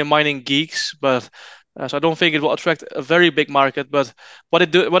for junior mining geeks, but so I don't think it will attract a very big market. But what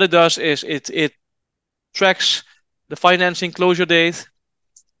it does is it tracks the financing closure date,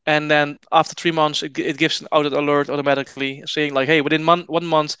 and then after 3 months, it gives an audit alert automatically saying like, hey, within 1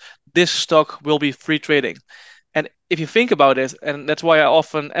 month, this stock will be free trading. And if you think about it, and that's why I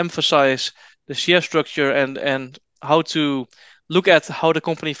often emphasize the share structure and how to look at how the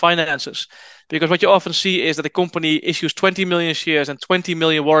company finances. Because what you often see is that the company issues 20 million shares and 20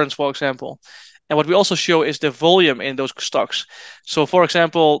 million warrants, for example. And what we also show is the volume in those stocks. So, for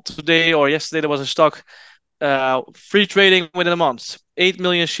example, today or yesterday, there was a stock free trading within a month, 8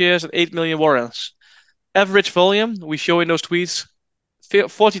 million shares and 8 million warrants. Average volume, we show in those tweets,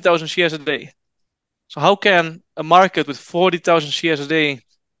 40,000 shares a day. So how can a market with 40,000 shares a day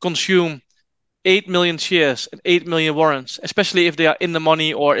consume 8 million shares and 8 million warrants, especially if they are in the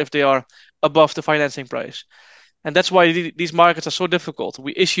money or if they are above the financing price? And that's why these markets are so difficult.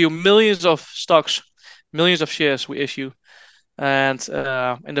 We issue millions of stocks, millions of shares we issue, and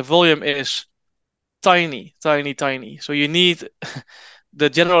the volume is tiny, tiny, tiny. So you need the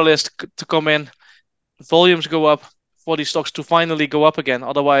generalist to come in, volumes go up for these stocks to finally go up again.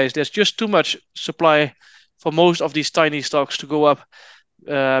 Otherwise, there's just too much supply for most of these tiny stocks to go up.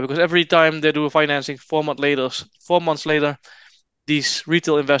 Because every time they do a financing 4 months later, these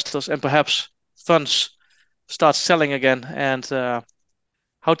retail investors and perhaps funds start selling again. And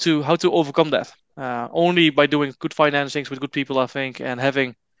how to overcome that? Only by doing good financings with good people, I think, and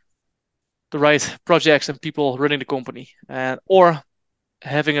having the right projects and people running the company, or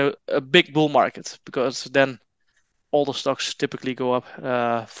having a big bull market, because then all the stocks typically go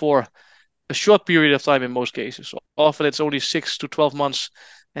up for a short period of time in most cases. So often it's only 6 to 12 months,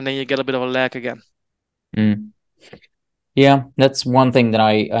 and then you get a bit of a lag again. Mm. Yeah, that's one thing that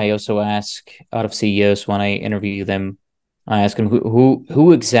I also ask out of CEOs when I interview them. I ask them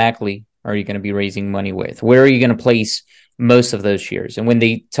who exactly are you going to be raising money with? Where are you going to place most of those shares? And when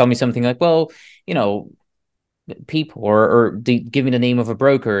they tell me something like, well, people or they give me the name of a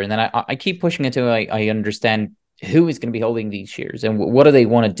broker, and then I keep pushing until I understand who is going to be holding these shares and what do they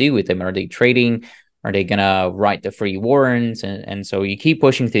want to do with them. Are they trading? Are they going to write the free warrants? And so you keep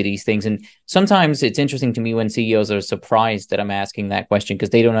pushing through these things. And sometimes it's interesting to me when CEOs are surprised that I'm asking that question because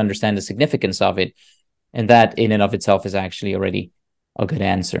they don't understand the significance of it. And that in and of itself is actually already a good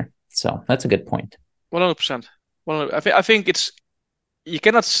answer. So that's a good point. 100%. I think it's, you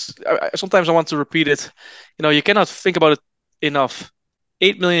cannot, sometimes I want to repeat it, you cannot think about it enough.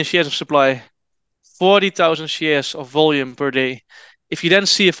 8 million shares of supply, 40,000 shares of volume per day. If you then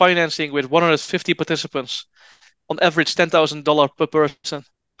see a financing with 150 participants, on average $10,000 per person,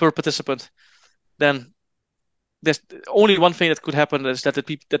 per participant, then there's only one thing that could happen, is that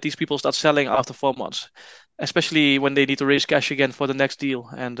these people start selling after 4 months, especially when they need to raise cash again for the next deal.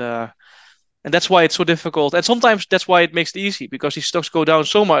 And that's why it's so difficult. And sometimes that's why it makes it easy, because these stocks go down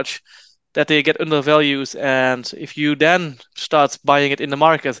so much that they get undervalued. And if you then start buying it in the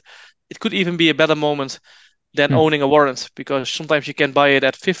market, it could even be a better moment than owning a warrant, because sometimes you can buy it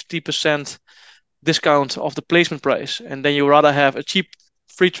at 50% discount of the placement price. And then you rather have a cheap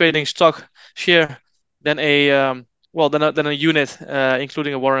free trading stock share than a unit,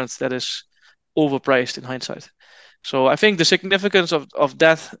 including a warrant that is overpriced in hindsight. So I think the significance of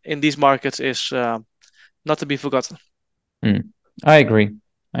that in these markets is not to be forgotten. I agree.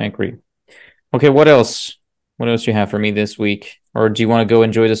 Okay, what else? What else do you have for me this week? Or do you want to go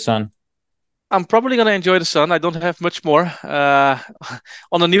enjoy the sun? I'm probably going to enjoy the sun. I don't have much more.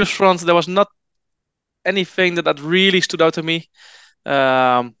 On the news front, there was not anything that really stood out to me.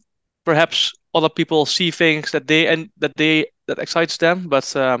 Perhaps other people see things that excites them,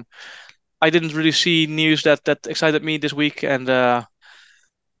 but I didn't really see news that excited me this week, and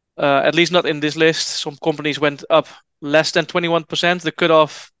at least not in this list. Some companies went up less than 21%, the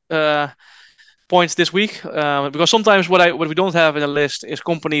cutoff points this week, because sometimes what we don't have in a list is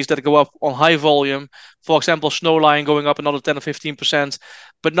companies that go up on high volume. For example, Snowline going up another 10 or 15%,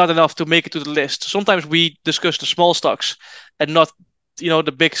 but not enough to make it to the list. Sometimes we discuss the small stocks and not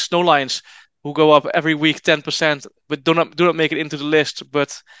the big Snowlines who go up every week 10%, but do not make it into the list,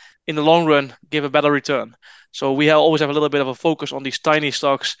 but in the long run give a better return. So we always have a little bit of a focus on these tiny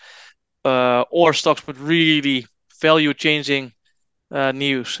stocks, or stocks with really value changing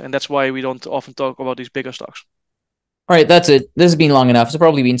news, and that's why we don't often talk about these bigger stocks. All right, that's it. This has been long enough. It's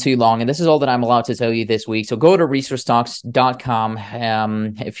probably been too long, and this is all that I'm allowed to tell you this week. So go to resourcestocks.com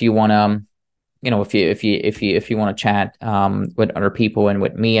if you want to, if you want to chat with other people and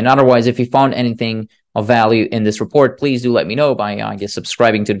with me. And otherwise, if you found anything of value in this report, please do let me know by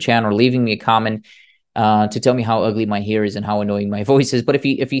subscribing to the channel or leaving me a comment to tell me how ugly my hair is and how annoying my voice is. But if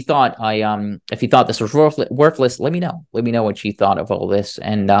you thought this was worthless, let me know. Let me know what you thought of all this.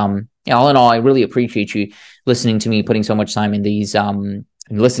 And all in all, I really appreciate you listening to me, putting so much time in these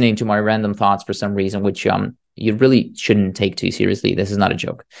and listening to my random thoughts for some reason, which you really shouldn't take too seriously. This is not a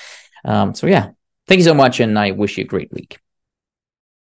joke. So yeah, thank you so much, and I wish you a great week.